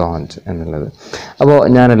വേർഡാണ് ഡോണ്ട് എന്നുള്ളത്. അപ്പോൾ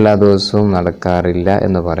ഞാൻ എല്ലാ ദിവസവും നടക്കാറില്ല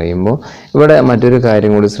എന്ന് പറയുമ്പോൾ ഇവിടെ മറ്റൊരു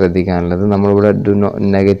കാര്യം കൂടി ശ്രദ്ധിക്കാനുള്ളത്, നമ്മളിവിടെ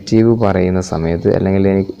നെഗറ്റീവ് പറയുന്ന സമയത്ത്, അല്ലെങ്കിൽ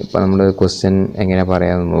നമ്മൾ ക്വസ്റ്റ്യൻ എങ്ങനെ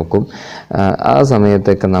പറയാമെന്ന് നോക്കും. ആ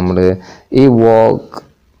സമയത്തൊക്കെ നമ്മൾ ഈ വാക്ക്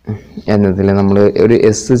എന്നതിൽ നമ്മൾ ഒരു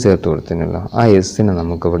എസ് ചേർത്ത് കൊടുത്തിട്ടുണ്ടല്ലോ, ആ എസ്സിനെ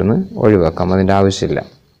നമുക്ക് ഇവിടുന്ന് ഒഴിവാക്കാം, അതിൻ്റെ ആവശ്യമില്ല.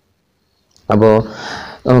 അപ്പോൾ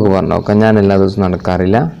നമുക്ക് പറഞ്ഞു നോക്കാം. ഞാൻ എല്ലാ ദിവസവും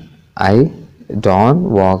നടക്കാറില്ല, I don't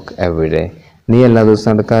walk every day. നീ എല്ലാ ദിവസവും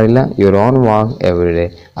നടക്കാറില്ല. You don't walk every day.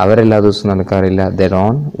 അവരെല്ലാ ദിവസവും നടക്കാറില്ല. They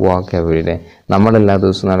don't walk every day. നമ്മളെല്ലാ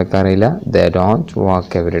ദിവസവും നടക്കാറില്ല. They don't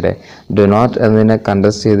walk every day. Do not എന്നതിനെ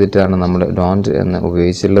കണ്ടസ്റ്റ് ചെയ്തിട്ടാണ് നമ്മൾ ഡോണ്ട് എന്ന്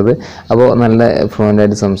ഉപയോഗിച്ചിട്ടുള്ളത്. അപ്പോൾ നല്ല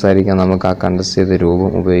ഫ്ലുവൻ്റായിട്ട് സംസാരിക്കാൻ നമുക്ക് ആ കണ്ടസ്റ്റ് ചെയ്ത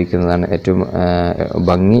രൂപം ഉപയോഗിക്കുന്നതാണ് ഏറ്റവും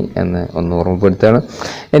ഭംഗി എന്ന് ഒന്ന് ഓർമ്മപ്പെടുത്തുകയാണ്.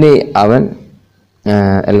 ഇനി അവൻ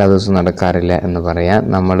എല്ലാ ദിവസവും നടക്കാറില്ല എന്ന് പറയാൻ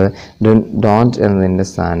നമ്മൾ ഡോണ്ട് എന്നതിൻ്റെ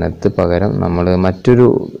സ്ഥാനത്ത് പകരം നമ്മൾ മറ്റൊരു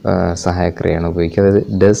സഹായക്രിയയാണ് ഉപയോഗിക്കുക.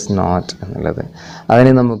 അതായത് ഡസ് നോട്ട് എന്നുള്ളത്.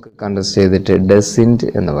 അതിനെ നമുക്ക് കണ്ടസ്റ്റ് ചെയ്തിട്ട് ഡസിൻറ്റ്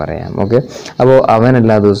എന്ന് പറയാം. ഓക്കെ, അപ്പോൾ അവൻ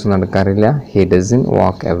എല്ലാ ദിവസവും നടക്കാറില്ല. He doesn't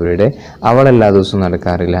walk every day. അവൾ എല്ലാ ദിവസവും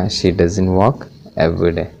നടക്കാറില്ല. She doesn't walk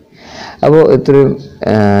every day. അപ്പോൾ ഇത്രയും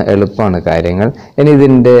എളുപ്പമാണ് കാര്യങ്ങൾ. ഇനി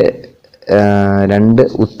ഇതിൻ്റെ രണ്ട്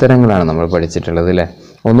ഉത്തരങ്ങളാണ് നമ്മൾ പഠിച്ചിട്ടുള്ളത് അല്ലേ.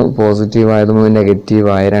 ഒന്ന് പോസിറ്റീവായതും ഒന്ന്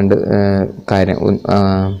നെഗറ്റീവായ രണ്ട്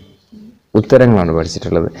ഉത്തരങ്ങളാണ്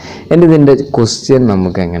പഠിച്ചിട്ടുള്ളത്. ഇനി ഇതിൻ്റെ ക്വസ്റ്റ്യൻ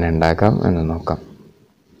നമുക്ക് എങ്ങനെ ഉണ്ടാക്കാം എന്ന് നോക്കാം.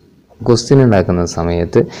 ക്വസ്റ്റ്യൻ ഉണ്ടാക്കുന്ന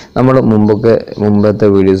സമയത്ത് നമ്മൾ മുമ്പത്തെ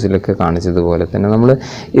വീഡിയോസിലൊക്കെ കാണിച്ചതുപോലെ തന്നെ നമ്മൾ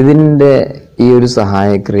ഇതിൻ്റെ ഈ ഒരു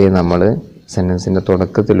സഹായക്രിയ നമ്മൾ സെൻറ്റൻസിൻ്റെ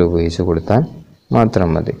തുടക്കത്തിൽ ഉപയോഗിച്ച് കൊടുത്താൽ മാത്രം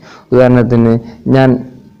മതി. ഉദാഹരണത്തിന്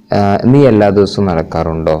നീ എല്ലാ ദിവസവും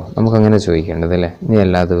നടക്കാറുണ്ടോ? നമുക്കങ്ങനെ ചോദിക്കേണ്ടത് അല്ലേ. നീ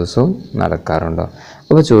എല്ലാ ദിവസവും നടക്കാറുണ്ടോ?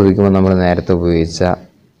 അപ്പോൾ ചോദിക്കുമ്പോൾ നമ്മൾ നേരത്തെ ഉപയോഗിച്ച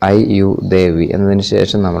ഐ യു ദേ വി എന്നതിന്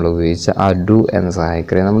ശേഷം നമ്മൾ ഉപയോഗിച്ച ആ ഡു എന്ന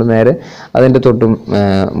സഹായക്രിയ നമ്മൾ നേരെ അതിൻ്റെ തൊട്ടും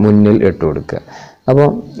മുന്നിൽ ഇട്ട് കൊടുക്കുക. അപ്പോൾ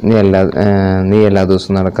നീ എല്ലാ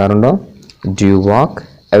ദിവസവും നടക്കാറുണ്ടോ? Do you walk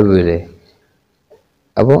every day.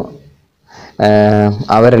 അപ്പോൾ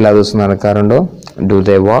അവരെല്ലാ ദിവസവും നടക്കാറുണ്ടോ? Do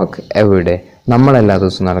they walk every day. നമ്മളെല്ലാ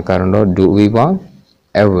ദിവസവും നടക്കാറുണ്ടോ? Do we walk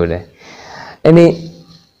every day. ഇനി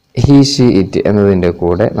ഹീ ഷീ ഇറ്റ് എന്നതിൻ്റെ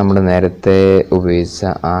കൂടെ നമ്മൾ നേരത്തെ ഉപയോഗിച്ച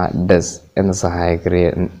ആ ഡസ് എന്ന സഹായക്രിയ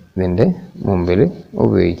ഇതിൻ്റെ മുമ്പിൽ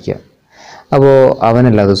ഉപയോഗിക്കുക. അപ്പോൾ അവൻ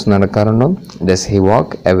എല്ലാ ദിവസവും നടക്കാറുണ്ടോ? Does he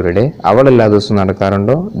walk every day. അവൾ എല്ലാ ദിവസവും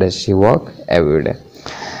നടക്കാറുണ്ടോ? Does she walk every day.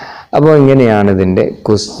 അപ്പോൾ ഇങ്ങനെയാണ് ഇതിൻ്റെ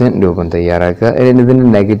ക്വസ്റ്റ്യൻ രൂപം തയ്യാറാക്കുക.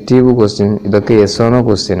 ഇതിൻ്റെ നെഗറ്റീവ് ക്വസ്റ്റ്യൻ, ഇതൊക്കെ യെസ് ഓർ നോ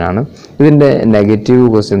ക്വസ്റ്റ്യൻ ആണ്. ഇതിൻ്റെ നെഗറ്റീവ്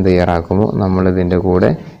ക്വസ്റ്റ്യൻ തയ്യാറാക്കുമ്പോൾ നമ്മളിതിൻ്റെ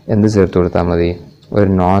കൂടെ എന്ത് ചേർത്ത് കൊടുത്താൽ മതി? ഒരു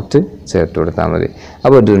നോട്ട് ചേർത്ത് കൊടുത്താൽ മതി.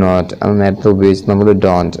 അപ്പോൾ ഡു നോട്ട് അത് നേരത്തെ ഉപയോഗിച്ച് നമ്മൾ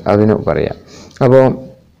ഡോണ്ട് അതിന് പറയാം. അപ്പോൾ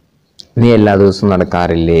നീ എല്ലാ ദിവസവും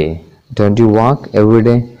നടക്കാറില്ലേ? Don't you walk every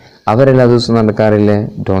day. അവരെല്ലാ ദിവസവും നടക്കാറില്ലേ?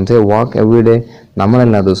 Don't they walk every day.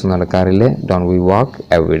 നമ്മളെല്ലാ ദിവസവും നടക്കാറില്ലേ? Don't we walk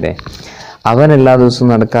every day. അവൻ എല്ലാ ദിവസവും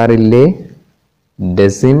നടക്കാറില്ലേ?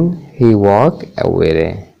 Doesn't he walk every day.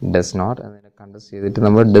 Does not എന്നതിനെ കണ്ടസ്റ്റ് ചെയ്തിട്ട്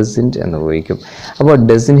നമ്മൾ ഡസിൻറ്റ് എന്ന് ഉപയോഗിക്കും. അപ്പോൾ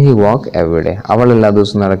doesn't he walk every day. അവൾ എല്ലാ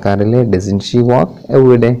ദിവസവും നടക്കാറില്ലേ? Doesn't Xi walk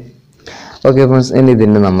every day. Okay friends, ഇനി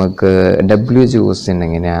ഇതിന് നമുക്ക് WH ക്വസ്റ്റ്യൻ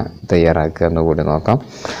എങ്ങനെയാണ് തയ്യാറാക്കുക എന്ന് കൂടി നോക്കാം.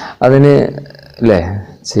 അതിന്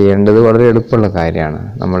ചെയ്യേണ്ടത് വളരെ എളുപ്പമുള്ള കാര്യമാണ്.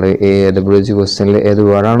 നമ്മൾ WH ക്വസ്റ്റ്യനിൽ ഏത്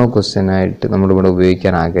വേർഡാണോ ക്വസ്റ്റ്യനായിട്ട് നമ്മളിവിടെ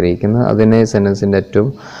ഉപയോഗിക്കാൻ ആഗ്രഹിക്കുന്നത് അതിനെ സെൻറ്റൻസിൻ്റെ ഏറ്റവും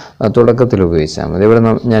തുടക്കത്തിൽ ഉപയോഗിച്ചാൽ മതി. ഇവിടെ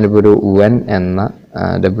ഞാനിപ്പോൾ ഒരു വെൻ എന്ന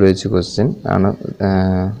WH ക്വസ്റ്റ്യൻ ആണ്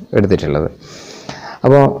എടുത്തിട്ടുള്ളത്.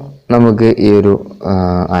 അപ്പോൾ നമുക്ക് ഈ ഒരു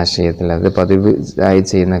ആശയത്തിൽ അത് പതിവ് ആയി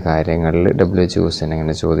ചെയ്യുന്ന കാര്യങ്ങളിൽ WH ക്വസ്റ്റ്യൻ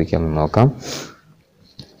എങ്ങനെ ചോദിക്കാമെന്ന് നോക്കാം.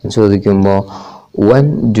 ചോദിക്കുമ്പോൾ വെൻ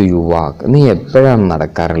ഡു യു വാക്ക്, നീ എപ്പോഴാണ്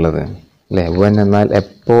നടക്കാറുള്ളത് അല്ലേ. വെൻ എന്നാൽ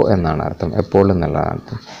എപ്പോൾ എന്നാണ് അർത്ഥം, എപ്പോൾ എന്നുള്ളതാണ്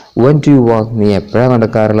അർത്ഥം. വെൻ ഡു യു വാക്ക്, നീ എപ്പോഴാണ്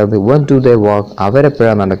നടക്കാറുള്ളത്. വെൻ ഡു ദേ വാക്ക്,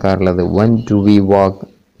 അവരെപ്പോഴാണ് നടക്കാറുള്ളത്. വെൻ ഡു വി വാക്ക്,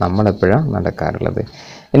 നമ്മളെപ്പോഴാണ് നടക്കാറുള്ളത്.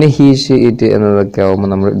 ഇനി ഹീ ഷീ ഇറ്റ് എന്നതൊക്കെ ആകുമ്പോൾ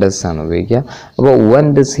നമ്മൾ ഡസ് ആണ് ഉപയോഗിക്കുക. അപ്പോൾ വെൻ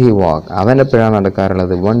ഡസ് ഹി വാക്ക്, അവൻ എപ്പോഴാണ്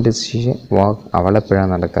നടക്കാറുള്ളത്. വെൻ ഡസ് ഷീ വാക്ക്,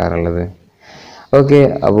 അവളെപ്പോഴാണ് നടക്കാറുള്ളത്. ഓക്കെ,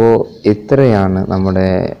 അപ്പോൾ ഇത്രയാണ് നമ്മുടെ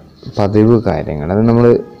പതിവ് കാര്യങ്ങൾ. അത് നമ്മൾ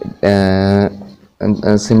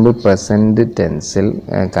സിമ്പിൾ പ്രസൻറ്റ് ടെൻസിൽ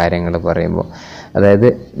കാര്യങ്ങൾ പറയുമ്പോൾ, അതായത്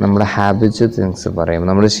നമ്മുടെ ഹാബിച്വൽ തിങ്സ് പറയുമ്പോൾ,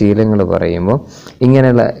 നമ്മുടെ ശീലങ്ങൾ പറയുമ്പോൾ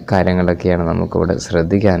ഇങ്ങനെയുള്ള കാര്യങ്ങളൊക്കെയാണ് നമുക്കിവിടെ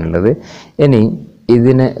ശ്രദ്ധിക്കാനുള്ളത്. ഇനി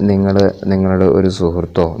ഇതിനെ നിങ്ങളുടെ ഒരു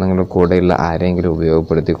സുഹൃത്തോ നിങ്ങളുടെ കൂടെയുള്ള ആരെങ്കിലും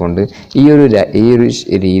ഉപയോഗപ്പെടുത്തിക്കൊണ്ട് ഈ ഒരു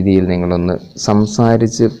രീതിയിൽ നിങ്ങളൊന്ന്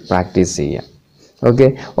സംസാരിച്ച് പ്രാക്ടീസ് ചെയ്യാം. ഓക്കെ,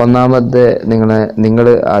 ഒന്നാമത്തെ നിങ്ങൾ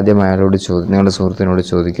ആദ്യം അയാളോട് നിങ്ങളുടെ സുഹൃത്തിനോട്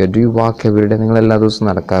ചോദിക്കുക, do you walk every day, നിങ്ങൾ എല്ലാ ദിവസവും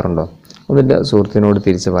നടക്കാറുണ്ടോ? എന്നിട്ട് സുഹൃത്തിനോട്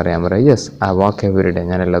തിരിച്ച് പറയാൻ ഐ വാക്ക് എവറി ഡേ,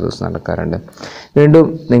 ഞാൻ എല്ലാ ദിവസവും നടക്കാറുണ്ട്. വീണ്ടും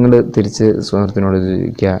നിങ്ങൾ തിരിച്ച് സുഹൃത്തിനോട്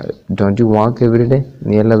ചോദിക്കുക, don't you walk every day,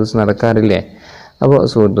 നീ എല്ലാ ദിവസവും നടക്കാറില്ലേ? അപ്പോൾ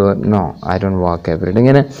സുഹൃത്ത് no I don't walk every day.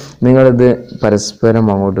 ഇങ്ങനെ നിങ്ങളിത് പരസ്പരം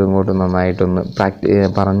അങ്ങോട്ടും ഇങ്ങോട്ടും നന്നായിട്ടൊന്ന്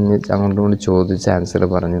പറഞ്ഞ് അങ്ങോട്ടും ഇങ്ങോട്ടും ചോദിച്ച് ആൻസർ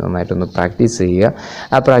പറഞ്ഞ് നന്നായിട്ടൊന്ന് പ്രാക്ടീസ് ചെയ്യുക.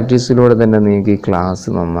 ആ പ്രാക്ടീസിലൂടെ തന്നെ നിങ്ങൾക്ക് ഈ ക്ലാസ്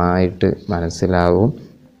നന്നായിട്ട്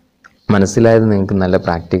മനസ്സിലായത് നിങ്ങൾക്ക് നല്ല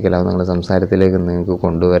പ്രാക്ടിക്കലാവും. നിങ്ങളുടെ സംസാരത്തിലേക്ക് നിങ്ങൾക്ക്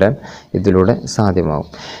കൊണ്ടുവരാൻ ഇതിലൂടെ സാധ്യമാവും.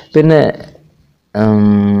 പിന്നെ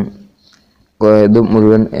ഇത്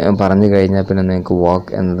മുഴുവൻ പറഞ്ഞു കഴിഞ്ഞാൽ പിന്നെ നിങ്ങൾക്ക്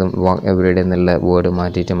വാക്ക് എന്നതും വാക്ക് എവറിഡേ എന്നുള്ള വേർഡ്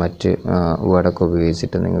മാറ്റിയിട്ട് മറ്റ് വേർഡൊക്കെ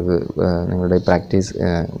ഉപയോഗിച്ചിട്ട് നിങ്ങൾക്ക് നിങ്ങളുടെ പ്രാക്ടീസ്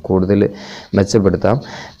കൂടുതൽ മെച്ചപ്പെടുത്താം.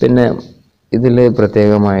 പിന്നെ ഇതിൽ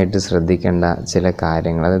പ്രത്യേകമായിട്ട് ശ്രദ്ധിക്കേണ്ട ചില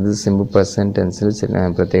കാര്യങ്ങൾ, അതായത് സിമ്പിൾ പ്രസൻറ്റ് ടെൻസിൽ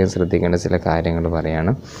പ്രത്യേകം ശ്രദ്ധിക്കേണ്ട ചില കാര്യങ്ങൾ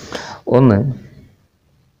പറയാണ്. ഒന്ന്,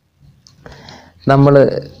 നമ്മൾ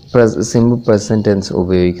സിമ്പിൾ പ്രസൻറ്റ് ടെൻസ്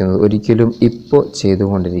ഉപയോഗിക്കുന്നത് ഒരിക്കലും ഇപ്പോൾ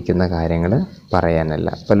ചെയ്തുകൊണ്ടിരിക്കുന്ന കാര്യങ്ങൾ പറയാനല്ല.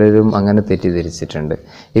 പലരും അങ്ങനെ തെറ്റിദ്ധരിച്ചിട്ടുണ്ട്.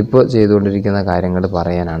 ഇപ്പോൾ ചെയ്തുകൊണ്ടിരിക്കുന്ന കാര്യങ്ങൾ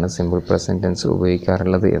പറയാനാണ് സിമ്പിൾ പ്രസൻറ്റ് ടെൻസ്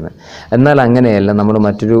ഉപയോഗിക്കാറുള്ളത് എന്ന്. എന്നാൽ അങ്ങനെയല്ല. നമ്മൾ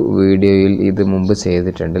മറ്റൊരു വീഡിയോയിൽ ഇത് മുമ്പ്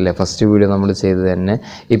ചെയ്തിട്ടുണ്ട് അല്ലേ? ഫസ്റ്റ് വീഡിയോ നമ്മൾ ചെയ്ത് തന്നെ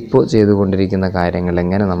ഇപ്പോൾ ചെയ്തുകൊണ്ടിരിക്കുന്ന കാര്യങ്ങൾ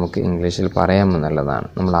എങ്ങനെ നമുക്ക് ഇംഗ്ലീഷിൽ പറയാമെന്നുള്ളതാണ്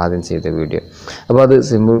നമ്മൾ ആദ്യം ചെയ്ത വീഡിയോ. അപ്പോൾ അത്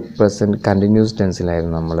സിമ്പിൾ പ്രസൻറ്റ് കണ്ടിന്യൂസ്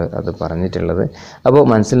ടെൻസിലായിരുന്നു നമ്മൾ അത് പറഞ്ഞിട്ടുള്ളത്. അപ്പോൾ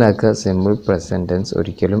മനസ്സിലാക്കുക, സിമ്പിൾ പ്രസൻറ്റ് ടെൻസ്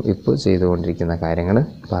ഒരിക്കലും ഇപ്പോൾ ചെയ്തുകൊണ്ടിരിക്കുന്ന കാര്യങ്ങൾ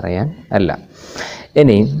പറയാൻ അല്ല.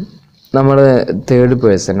 ഇനി നമ്മൾ തേർഡ്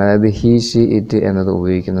പേഴ്സൺ, അതായത് ഹീ ഷീ ഇറ്റ് എന്നത്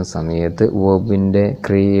ഉപയോഗിക്കുന്ന സമയത്ത് വേർബിൻ്റെ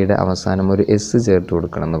ക്രിയയുടെ അവസാനം ഒരു എസ് ചേർത്ത്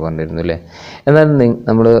കൊടുക്കണം എന്ന് പറഞ്ഞിരുന്നു അല്ലേ? എന്നാൽ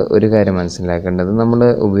നമ്മൾ ഒരു കാര്യം മനസ്സിലാക്കേണ്ടത്, നമ്മൾ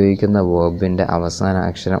ഉപയോഗിക്കുന്ന വേർബിൻ്റെ അവസാന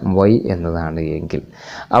അക്ഷരം വൈ എന്നതാണ് എങ്കിൽ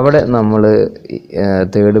അവിടെ നമ്മൾ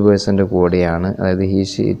തേർഡ് പേഴ്സൻ്റെ കൂടെയാണ്, അതായത് ഹീ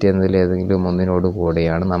ഷീ ഇറ്റ് എന്നതിൽ ഏതെങ്കിലും ഒന്നിനോട്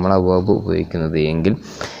കൂടെയാണ് നമ്മൾ ആ വേർബ് ഉപയോഗിക്കുന്നത് എങ്കിൽ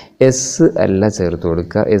എസ് അല്ല ചേർത്ത്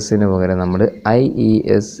കൊടുക്കുക. എസ്സിന് പകരം നമ്മൾ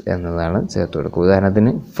IES എന്നതാണ് ചേർത്ത് കൊടുക്കുക.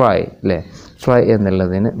 ഉദാഹരണത്തിന് ഫ്ലൈ അല്ലേ? ഫ്ലൈ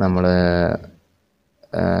എന്നുള്ളതിന് നമ്മൾ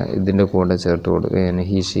ഇതിൻ്റെ കൂടെ ചേർത്ത് കൊടുക്കുക,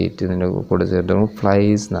 ഹീ ഷീറ്റ് ഇതിൻ്റെ കൂടെ ചേർത്ത് കൊടുക്കും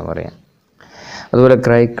ഫ്ലൈസ് എന്നാണ് പറയാം. അതുപോലെ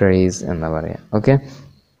ക്രൈസ് എന്നാണ് പറയാം. ഓക്കെ.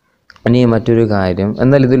 ഇനി മറ്റൊരു കാര്യം,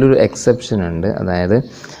 എന്നാൽ ഇതിലൊരു എക്സെപ്ഷൻ ഉണ്ട്. അതായത്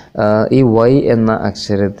ഈ വൈ എന്ന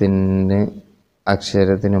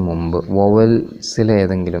അക്ഷരത്തിന് മുമ്പ് വൊവൽസിലെ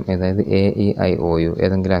ഏതെങ്കിലും, അതായത് AEIOU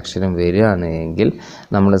ഏതെങ്കിലും അക്ഷരം വരികയാണ് എങ്കിൽ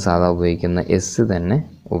നമ്മൾ സാധാ ഉപയോഗിക്കുന്ന എസ് തന്നെ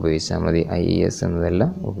ഉപയോഗിച്ചാൽ മതി. IES എന്നതെല്ലാം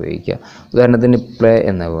ഉപയോഗിക്കുക. ഉദാഹരണത്തിന് പ്ലേ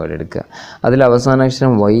എന്ന വേർഡ് എടുക്കുക. അതിൽ അവസാന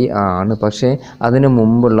അക്ഷരം വൈ ആണ്, പക്ഷേ അതിന്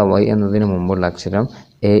മുമ്പുള്ള വൈ എന്നതിന് മുമ്പുള്ള അക്ഷരം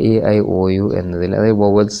AEIOU എന്നതിൽ, അതായത്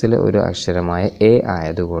വൊവൽസിലെ ഒരു അക്ഷരമായ A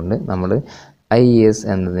ആയതുകൊണ്ട് നമ്മൾ IES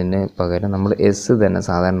എന്നതിന് പകരം നമ്മൾ എസ് തന്നെ,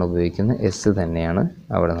 സാധാരണ ഉപയോഗിക്കുന്ന എസ് തന്നെയാണ്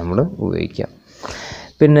അവിടെ നമ്മൾ ഉപയോഗിക്കുക.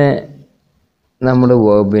 പിന്നെ നമ്മൾ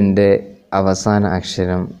വേർബിൻ്റെ അവസാന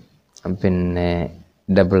അക്ഷരം പിന്നെ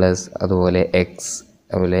SS, അതുപോലെ X,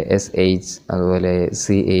 അതുപോലെ SH, അതുപോലെ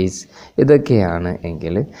CH ഇതൊക്കെയാണ്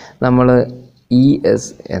എങ്കിൽ നമ്മൾ ES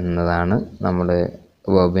എന്നതാണ് നമ്മൾ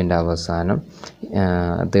വേർബിൻ്റെ അവസാനം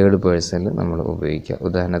തേർഡ് പേഴ്സണിൽ നമ്മൾ ഉപയോഗിക്കുക.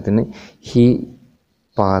 ഉദാഹരണത്തിന് ഹീ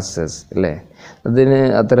പാസസ് അല്ലേ? അതിന്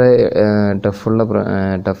അത്ര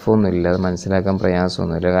ടഫൊന്നുമില്ല, അത് മനസ്സിലാക്കാൻ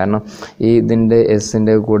പ്രയാസമൊന്നുമില്ല. കാരണം ഇതിൻ്റെ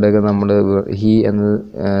എസിൻ്റെ കൂടെയൊക്കെ നമ്മൾ ഹീ എന്ന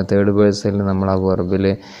തേർഡ് പേഴ്സണിൽ നമ്മൾ ആ വെർബിൽ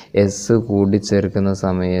എസ് കൂടിച്ചേർക്കുന്ന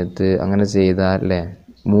സമയത്ത് അങ്ങനെ ചെയ്താൽ അല്ലേ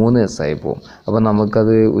 3 S ആയി പോകും. അപ്പോൾ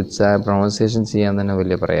നമുക്കത് പ്രൊണൗൺസിയേഷൻ ചെയ്യാൻ തന്നെ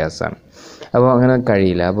വലിയ പ്രയാസമാണ്. അപ്പോൾ അങ്ങനെ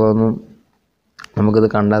കഴിയില്ല. അപ്പോൾ നമുക്കത്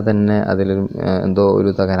കണ്ടാൽ തന്നെ അതിൽ എന്തോ ഒരു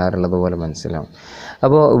തകരാറുള്ളത് പോലെ മനസ്സിലാവും.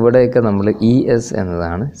 അപ്പോൾ ഇവിടെയൊക്കെ നമ്മൾ ES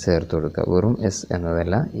എന്നതാണ് ചേർത്ത് കൊടുക്കുക, വെറും S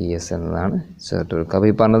എന്നതല്ല, ES എന്നതാണ് ചേർത്ത് കൊടുക്കുക. അപ്പോൾ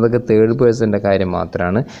ഈ പറഞ്ഞതൊക്കെ തേർഡ് പേഴ്സൻ്റെ കാര്യം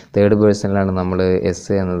മാത്രമാണ്. തേർഡ് പേഴ്സണിലാണ് നമ്മൾ S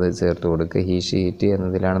എന്നത് ചേർത്ത് കൊടുക്കുക. ഹീ ഷീ ഇറ്റ്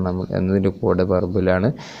എന്നതിൻ്റെ കൂടെ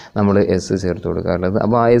വെർബിലാണ് നമ്മൾ S ചേർത്ത് കൊടുക്കാറുള്ളത്.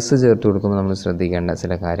 അപ്പോൾ ആ S ചേർത്ത് കൊടുക്കുമ്പോൾ നമ്മൾ ശ്രദ്ധിക്കേണ്ട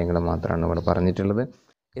ചില കാര്യങ്ങൾ മാത്രമാണ് ഇവിടെ പറഞ്ഞിട്ടുള്ളത്.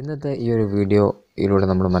 ഇന്നത്തെ ഈ ഒരു വീഡിയോയിലൂടെ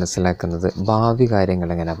നമ്മൾ മനസ്സിലാക്കുന്നത് ഭാവി കാര്യങ്ങൾ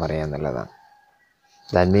എങ്ങനെ പറയാമെന്നുള്ളതാണ്.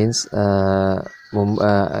 ദാറ്റ് മീൻസ്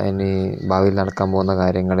ഇനി ഭാവിയിൽ നടക്കാൻ പോകുന്ന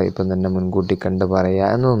കാര്യങ്ങൾ ഇപ്പം തന്നെ മുൻകൂട്ടി കണ്ട് പറയുക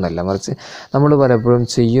എന്നൊന്നുമല്ല, മറിച്ച് നമ്മൾ പലപ്പോഴും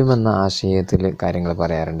ചെയ്യുമെന്ന ആശയത്തിൽ കാര്യങ്ങൾ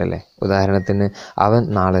പറയാറുണ്ട് അല്ലേ? ഉദാഹരണത്തിന്, അവൻ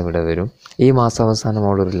നാളെ ഇവിടെ വരും, ഈ മാസാവസാനം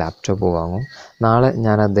അവളൊരു ലാപ്ടോപ്പ് വാങ്ങും, നാളെ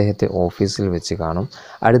ഞാൻ അദ്ദേഹത്തെ ഓഫീസിൽ വെച്ച് കാണും,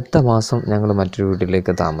 അടുത്ത മാസം ഞങ്ങൾ മറ്റൊരു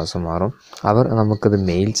വീട്ടിലേക്ക് താമസം മാറും, അവർ നമുക്കത്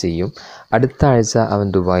മെയിൽ ചെയ്യും, അടുത്ത ആഴ്ച അവൻ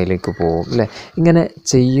ദുബായിലേക്ക് പോകും അല്ലേ? ഇങ്ങനെ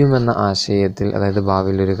ചെയ്യുമെന്ന ആശയത്തിൽ, അതായത്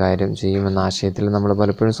ഭാവിയിലൊരു കാര്യം ചെയ്യുമെന്ന ആശയത്തിൽ നമ്മൾ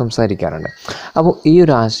പലപ്പോഴും സംസാരിക്കാറുണ്ട്. അപ്പോൾ ഈ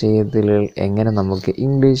ഒരു ആശയത്തിൽ എങ്ങനെ നമുക്ക്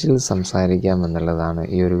ഇംഗ്ലീഷിൽ സംസാരിക്കാം എന്നുള്ളതാണ്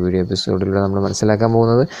ഈ ഒരു വീഡിയോ എപ്പിസോഡിലൂടെ നമ്മൾ മനസ്സിലാക്കാൻ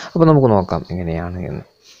പോകുന്നത്. അപ്പോൾ നമുക്ക് നോക്കാം എങ്ങനെയാണ് എന്ന്.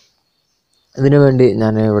 ഇതിനു വേണ്ടി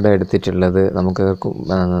ഞാൻ ഇവിടെ എടുത്തിട്ടുള്ളത് നമുക്ക്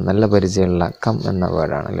നല്ല പരിചയമുള്ള കം എന്ന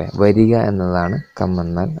വേർഡാണ് അല്ലേ? വരിക എന്നതാണ് കം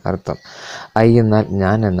എന്നാൽ അർത്ഥം. ഐ എന്നാൽ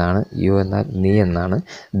ഞാൻ എന്നാണ്, യു എന്നാൽ നീ എന്നാണ്,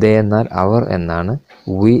 ദേ എന്നാൽ അവർ എന്നാണ്,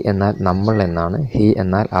 വി എന്നാൽ നമ്മൾ എന്നാണ്, ഹി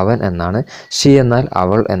എന്നാൽ അവൻ എന്നാണ്, ഷി എന്നാൽ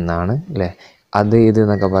അവൾ എന്നാണ് അല്ലേ? അത് ഇത്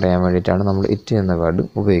എന്നൊക്കെ പറയാൻ വേണ്ടിയിട്ടാണ് നമ്മൾ ഇറ്റ് എന്ന വേർഡ്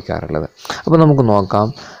ഉപയോഗിക്കാറുള്ളത്. അപ്പോൾ നമുക്ക് നോക്കാം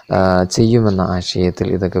ചെയ്യുമെന്ന ആശയത്തിൽ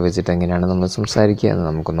ഇതൊക്കെ വെച്ചിട്ട് എങ്ങനെയാണ് നമ്മൾ സംസാരിക്കുക എന്ന്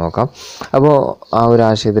നമുക്ക് നോക്കാം. അപ്പോൾ ആ ഒരു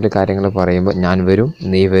ആശയത്തിൽ കാര്യങ്ങൾ പറയുമ്പോൾ ഞാൻ വരും,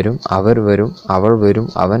 നീ വരും, അവർ വരും, അവൾ വരും,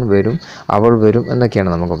 അവൻ വരും, അവൾ വരും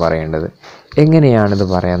എന്നൊക്കെയാണ് നമുക്ക് പറയേണ്ടത്. എങ്ങനെയാണിത്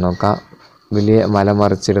പറയാൻ നോക്കാം. വലിയ മല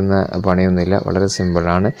മറിച്ചിടുന്ന പണിയൊന്നുമില്ല, വളരെ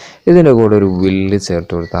സിമ്പിളാണ്. ഇതിൻ്റെ കൂടെ ഒരു വില്ല്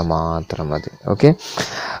ചേർത്ത് കൊടുത്താൽ മാത്രം മതി. ഓക്കെ,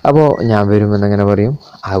 അപ്പോൾ ഞാൻ വരുമെന്നെങ്ങനെ പറയും?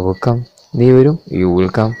 I will come. നീ വരും, യു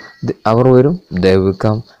വിൽ കം. അവർ വരും, ദേ വിൽ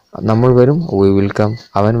കം. നമ്മൾ വരും, വി വിൽ കം.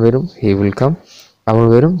 അവൻ വരും, ഹി വിൽ കം. അവൾ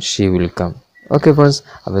വരും, she will come. Okay friends,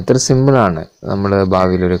 അപ്പോൾ ഇത്ര സിമ്പിളാണ് നമ്മൾ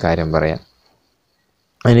ഭാവിയിലൊരു കാര്യം പറയാം.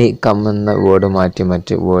 ഇനി കം എന്ന വേർഡ് മാറ്റി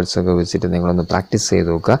മറ്റ് വേർഡ്സൊക്കെ വെച്ചിട്ട് നിങ്ങളൊന്ന് പ്രാക്ടീസ് ചെയ്ത്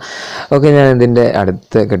നോക്കുക. ഓക്കെ, ഞാൻ ഇതിൻ്റെ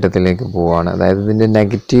അടുത്ത ഘട്ടത്തിലേക്ക് പോവുകയാണ്. അതായത് ഇതിൻ്റെ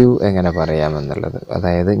നെഗറ്റീവ് എങ്ങനെ പറയാമെന്നുള്ളത്.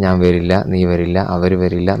 അതായത് ഞാൻ വരില്ല, നീ വരില്ല, അവർ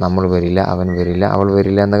വരില്ല, നമ്മൾ വരില്ല, അവൻ വരില്ല, അവൾ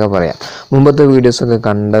വരില്ല എന്നൊക്കെ പറയാം. മുമ്പത്തെ വീഡിയോസൊക്കെ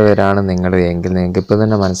കണ്ടവരാണ് നിങ്ങൾ എങ്കിൽ നിങ്ങൾക്ക് ഇപ്പോൾ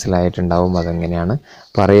തന്നെ മനസ്സിലായിട്ടുണ്ടാവും അതെങ്ങനെയാണ്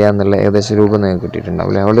പറയുക എന്നുള്ള ഏകദേശം രൂപം നിങ്ങൾക്ക്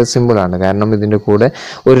കിട്ടിയിട്ടുണ്ടാവും അല്ലേ. വളരെ സിമ്പിളാണ്, കാരണം ഇതിൻ്റെ കൂടെ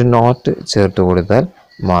ഒരു നോട്ട് ചേർത്ത് കൊടുത്താൽ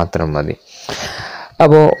മാത്രം മതി.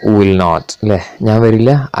 അപ്പോൾ വിൽ നോട്ട് അല്ലേ, ഞാൻ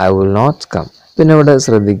വരില്ല, ഐ വിൽ നോട്ട് കം. പിന്നെ ഇവിടെ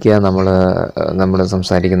ശ്രദ്ധിക്കുക, നമ്മൾ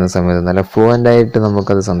സംസാരിക്കുന്ന സമയത്ത് നല്ല ഫ്ലുവൻ്റായിട്ട്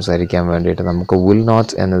നമുക്കത് സംസാരിക്കാൻ വേണ്ടിയിട്ട് നമുക്ക് വിൽ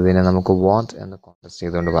നോട്ട് എന്നതിനെ നമുക്ക് വാണ്ട് എന്ന് കോൺട്രാസ്റ്റ്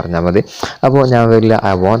ചെയ്തുകൊണ്ട് പറഞ്ഞാൽ മതി. അപ്പോൾ ഞാൻ വരില്ല,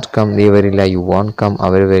 ഐ വോണ്ട് കം. നീ വരില്ല, യു വോണ്ട് കം.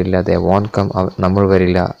 അവർ വരില്ല, ദേ വോണ്ട് കം. നമ്മൾ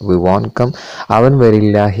വരില്ല, വി വോണ്ട് കം. അവൻ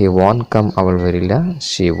വരില്ല, ഹി വോണ്ട് കം. അവൾ വരില്ല,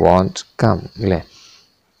 ഷീ വോണ്ട് കം അല്ലേ.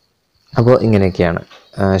 അപ്പോൾ ഇങ്ങനെയൊക്കെയാണ്.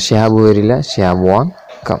 ഷിഹാബ് വരില്ല, ഷിഹാബ് വോണ്ട്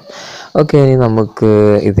കം. ഓക്കെ, ഇനി നമുക്ക്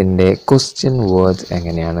ഇതിൻ്റെ ക്വസ്റ്റ്യൻ വേർഡ്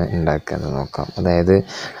എങ്ങനെയാണ് ഉണ്ടാക്കുന്നത് നോക്കാം. അതായത്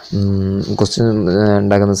ക്വസ്റ്റ്യൻ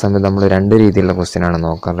ഉണ്ടാക്കുന്ന സമയത്ത് നമ്മൾ രണ്ട് രീതിയിലുള്ള ക്വസ്റ്റ്യനാണ്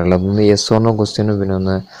നോക്കാറുള്ളത്. ഒന്ന് യെസ് ഓർ നോ ക്വസ്റ്റ്യനും പിന്നെ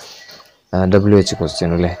ഒന്ന് WH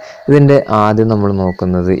ക്വസ്റ്റ്യനും അല്ലേ. ഇതിൻ്റെ ആദ്യം നമ്മൾ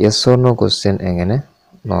നോക്കുന്നത് യെസ് ഓർ നോ ക്വസ്റ്റ്യൻ എങ്ങനെ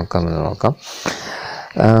നോക്കാമെന്ന് നോക്കാം.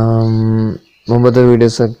 മുമ്പത്തെ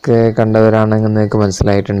വീഡിയോസൊക്കെ കണ്ടവരാണെങ്കിൽ നിങ്ങൾക്ക്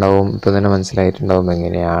മനസ്സിലായിട്ടുണ്ടാവും, ഇപ്പോൾ തന്നെ മനസ്സിലായിട്ടുണ്ടാവും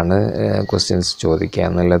എങ്ങനെയാണ് ക്വസ്റ്റ്യൻസ് ചോദിക്കുക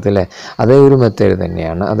എന്നുള്ളത് അല്ലേ. അതേ ഒരു മെത്തേഡ്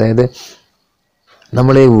തന്നെയാണ്. അതായത്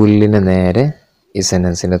നമ്മൾ ഈ വില്ലിനെ നേരെ ഈ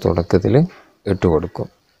സെൻറ്റൻസിൻ്റെ തുടക്കത്തിൽ ഇട്ട് കൊടുക്കും.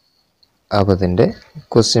 അപ്പോൾ അതിൻ്റെ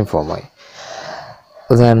ക്വസ്റ്റ്യൻ ഫോമായി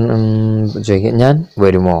ഉദാഹരണം ചോദിക്കുക, ഞാൻ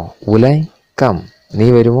വരുമോ? Will I come. നീ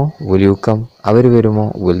വരുമോ? Will you come. അവർ വരുമോ?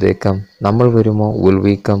 Will they come. നമ്മൾ വരുമോ? Will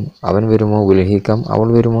we come. അവൻ വരുമോ? Will he come. അവൾ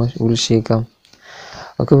വരുമോ? Will she come.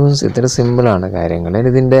 Okay means ഇത്ര സിമ്പിളാണ് കാര്യങ്ങൾ.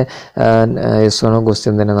 ഇതിൻ്റെ യെസ് ഓർ നോ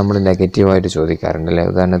ക്വസ്റ്റ്യൻ തന്നെ നമ്മൾ നെഗറ്റീവായിട്ട് ചോദിക്കാറുണ്ടല്ലേ.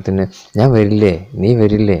 ഉദാഹരണത്തിന് ഞാൻ വരില്ലേ, നീ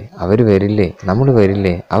വരില്ലേ, അവർ വരില്ലേ, നമ്മൾ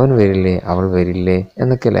വരില്ലേ, അവൻ വരില്ലേ, അവൾ വരില്ലേ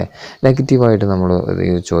എന്നൊക്കെ അല്ലേ നെഗറ്റീവായിട്ട് നമ്മൾ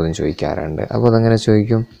ഈ ചോദ്യം ചോദിക്കാറുണ്ട്. അപ്പോൾ അതങ്ങനെ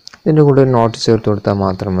ചോദിക്കും. ഇതിൻ്റെ കൂടെ ഒരു നോട്ട് ചേർത്ത് കൊടുത്താൽ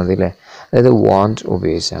മാത്രം മതി അല്ലേ. അതായത് വാണ്ട്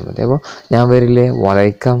ഉപയോഗിച്ചാൽ മതി. അപ്പോൾ ഞാൻ വരില്ലേ, വോണ്ട്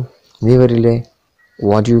ഐ കം. നീ വരില്ലേ,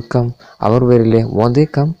 വോണ്ട് യു കം. അവർ വരില്ലേ, വോണ്ട് ദേ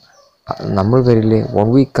കം. നമ്മൾ വരില്ലേ,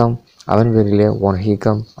 വോണ്ട് വി കം. അവൻ വരില്ലേ, വോണ്ട് ഹി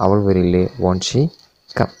കം. അവൾ വരില്ലേ, വോണ്ട് ഷീ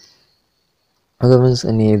കം. അത് മീൻസ്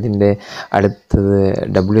ഇനി ഇതിൻ്റെ അടുത്തത്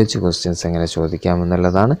WH ക്വസ്റ്റ്യൻസ് എങ്ങനെ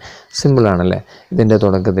ചോദിക്കാമെന്നുള്ളതാണ്. സിമ്പിളാണല്ലേ. ഇതിൻ്റെ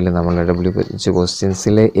തുടക്കത്തിൽ നമ്മൾ WH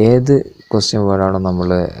ക്വസ്റ്റ്യൻസിൽ ഏത് ക്വസ്റ്റ്യൻ വേർഡാണോ നമ്മൾ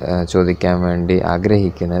ചോദിക്കാൻ വേണ്ടി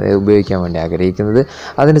ആഗ്രഹിക്കുന്നത്, ഉപയോഗിക്കാൻ വേണ്ടി ആഗ്രഹിക്കുന്നത്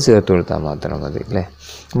അതിന് ചേർത്ത് കൊടുത്താൽ മാത്രം മതി അല്ലേ.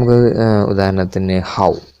 നമുക്ക് ഉദാഹരണത്തിന്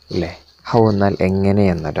ഹൗ അല്ലേ. ഹൗ എന്നാൽ എങ്ങനെ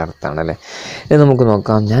എന്നൊരർത്ഥമാണ് അല്ലേ. ഇത് നമുക്ക്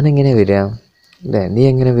നോക്കാം. ഞാൻ എങ്ങനെ വരാം അല്ലേ, നീ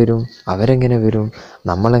എങ്ങനെ വരും, അവരെങ്ങനെ വരും,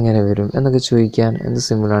 നമ്മളെങ്ങനെ വരും എന്നൊക്കെ ചോദിക്കാൻ എന്ത്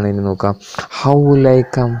സിമ്പിളാണ്. ഇനി നോക്കാം. How will I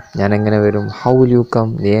come. ഞാൻ എങ്ങനെ വരും. How will you come.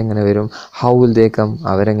 നീ എങ്ങനെ വരും. How will they come.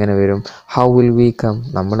 അവരെങ്ങനെ വരും. How will we come.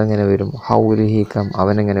 നമ്മളെങ്ങനെ വരും. How will he come.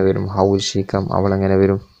 അവനെങ്ങനെ വരും. How will she come. അവളെങ്ങനെ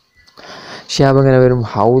വരും. ഷിയാബ് എങ്ങനെ വരും.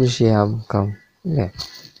 ഹൗ വിൽ ഷിയാബ് കം അല്ലേ.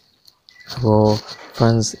 അപ്പോൾ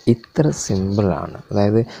ഫ്രണ്ട്സ് ഇത്ര സിമ്പിളാണ്.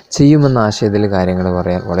 അതായത് ചെയ്യുമെന്ന ആശയത്തിൽ കാര്യങ്ങൾ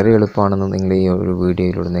പറയാൻ വളരെ എളുപ്പമാണെന്ന് നിങ്ങൾ ഈ ഒരു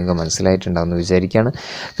വീഡിയോയിലൂടെ നിങ്ങൾക്ക് മനസ്സിലായിട്ടുണ്ടാകുമെന്ന് വിചാരിക്കുകയാണ്.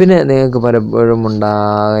 പിന്നെ നിങ്ങൾക്ക് പലപ്പോഴും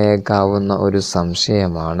ഉണ്ടായേക്കാവുന്ന ഒരു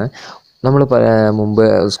സംശയമാണ്, നമ്മൾ മുമ്പ്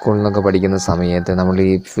സ്കൂളിൽ നിന്നൊക്കെ പഠിക്കുന്ന സമയത്ത് നമ്മൾ ഈ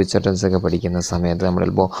ഫ്യൂച്ചർ ടെൻസൊക്കെ പഠിക്കുന്ന സമയത്ത്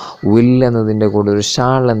നമ്മളിപ്പോൾ വിൽ എന്നതിൻ്റെ കൂടെ ഒരു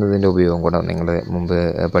ഷാൾ എന്നതിൻ്റെ ഉപയോഗം കൂടെ നിങ്ങൾ മുമ്പ്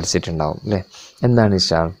പഠിച്ചിട്ടുണ്ടാവും അല്ലേ. എന്താണ് ഈ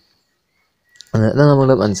ഷാൾ? അത് നമ്മൾ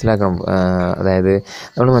മനസ്സിലാക്കണം. അതായത്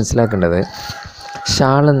നമ്മൾ മനസ്സിലാക്കേണ്ടത്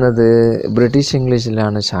ഷാൾ എന്നത് ബ്രിട്ടീഷ്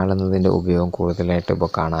ഇംഗ്ലീഷിലാണ് ഷാൾ എന്നതിൻ്റെ ഉപയോഗം കൂടുതലായിട്ട് ഇപ്പോൾ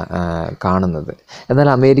കാണുന്നത്. എന്നാൽ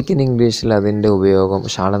അമേരിക്കൻ ഇംഗ്ലീഷിൽ അതിൻ്റെ ഉപയോഗം,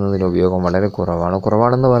 ഷാൾ എന്നതിൻ്റെ ഉപയോഗം വളരെ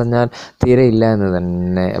കുറവാണെന്ന് പറഞ്ഞാൽ തീരെ ഇല്ല എന്ന്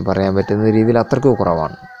തന്നെ പറയാൻ പറ്റുന്ന രീതിയിൽ അത്രയ്ക്ക്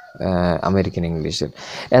കുറവാണ് അമേരിക്കൻ ഇംഗ്ലീഷിൽ.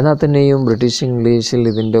 എന്നാൽ തന്നെയും ബ്രിട്ടീഷ് ഇംഗ്ലീഷിൽ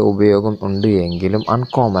ഇതിൻ്റെ ഉപയോഗം ഉണ്ട് എങ്കിലും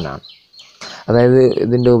അൺകോമനാണ്. അതായത്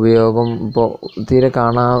ഇതിൻ്റെ ഉപയോഗം ഇപ്പോൾ തീരെ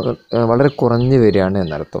വളരെ കുറഞ്ഞു വരികയാണ്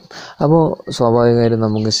എന്നർത്ഥം. അപ്പോൾ സ്വാഭാവികമായിട്ടും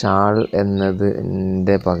നമുക്ക് ഷാൾ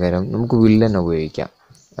എന്നതിൻ്റെ പകരം നമുക്ക് വില്ലൻ ഉപയോഗിക്കാം.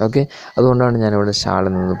 ഓക്കെ, അതുകൊണ്ടാണ് ഞാനിവിടെ ഷാൾ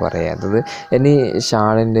എന്നത് പറയാത്തത്. ഇനി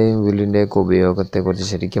ഷാളിൻ്റെയും വില്ലിൻ്റെയൊക്കെ ഉപയോഗത്തെക്കുറിച്ച്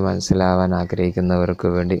ശരിക്കും മനസ്സിലാവാൻ ആഗ്രഹിക്കുന്നവർക്ക്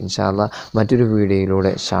വേണ്ടി ഇൻഷാ അല്ലാഹ് മറ്റൊരു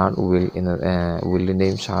വീഡിയോയിലൂടെ ഷാൾ വിൽ എന്ന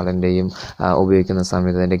വില്ലിൻ്റെയും ഷാളിൻ്റെയും ഉപയോഗിക്കുന്ന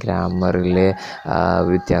സമയത്ത് അതിൻ്റെ ഗ്രാമറിലെ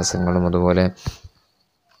വ്യത്യാസങ്ങളും അതുപോലെ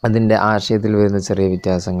അതിൻ്റെ ആശയത്തിൽ വരുന്ന ചെറിയ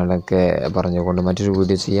വ്യത്യാസങ്ങളൊക്കെ പറഞ്ഞുകൊണ്ട് മറ്റൊരു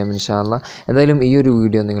വീഡിയോ ചെയ്യാം ഇൻഷാ അല്ലാഹ്. എന്തായാലും ഈ ഒരു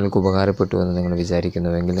വീഡിയോ നിങ്ങൾക്ക് ഉപകാരപ്പെട്ടു എന്ന് നിങ്ങൾ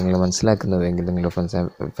വിചാരിക്കുന്നുവെങ്കിൽ, നിങ്ങൾ മനസ്സിലാക്കുന്നുവെങ്കിൽ, നിങ്ങളുടെ ഫ്രണ്ട്സ്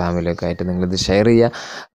ഫാമിലിയൊക്കെ ആയിട്ട് നിങ്ങളിത് ഷെയർ ചെയ്യുക.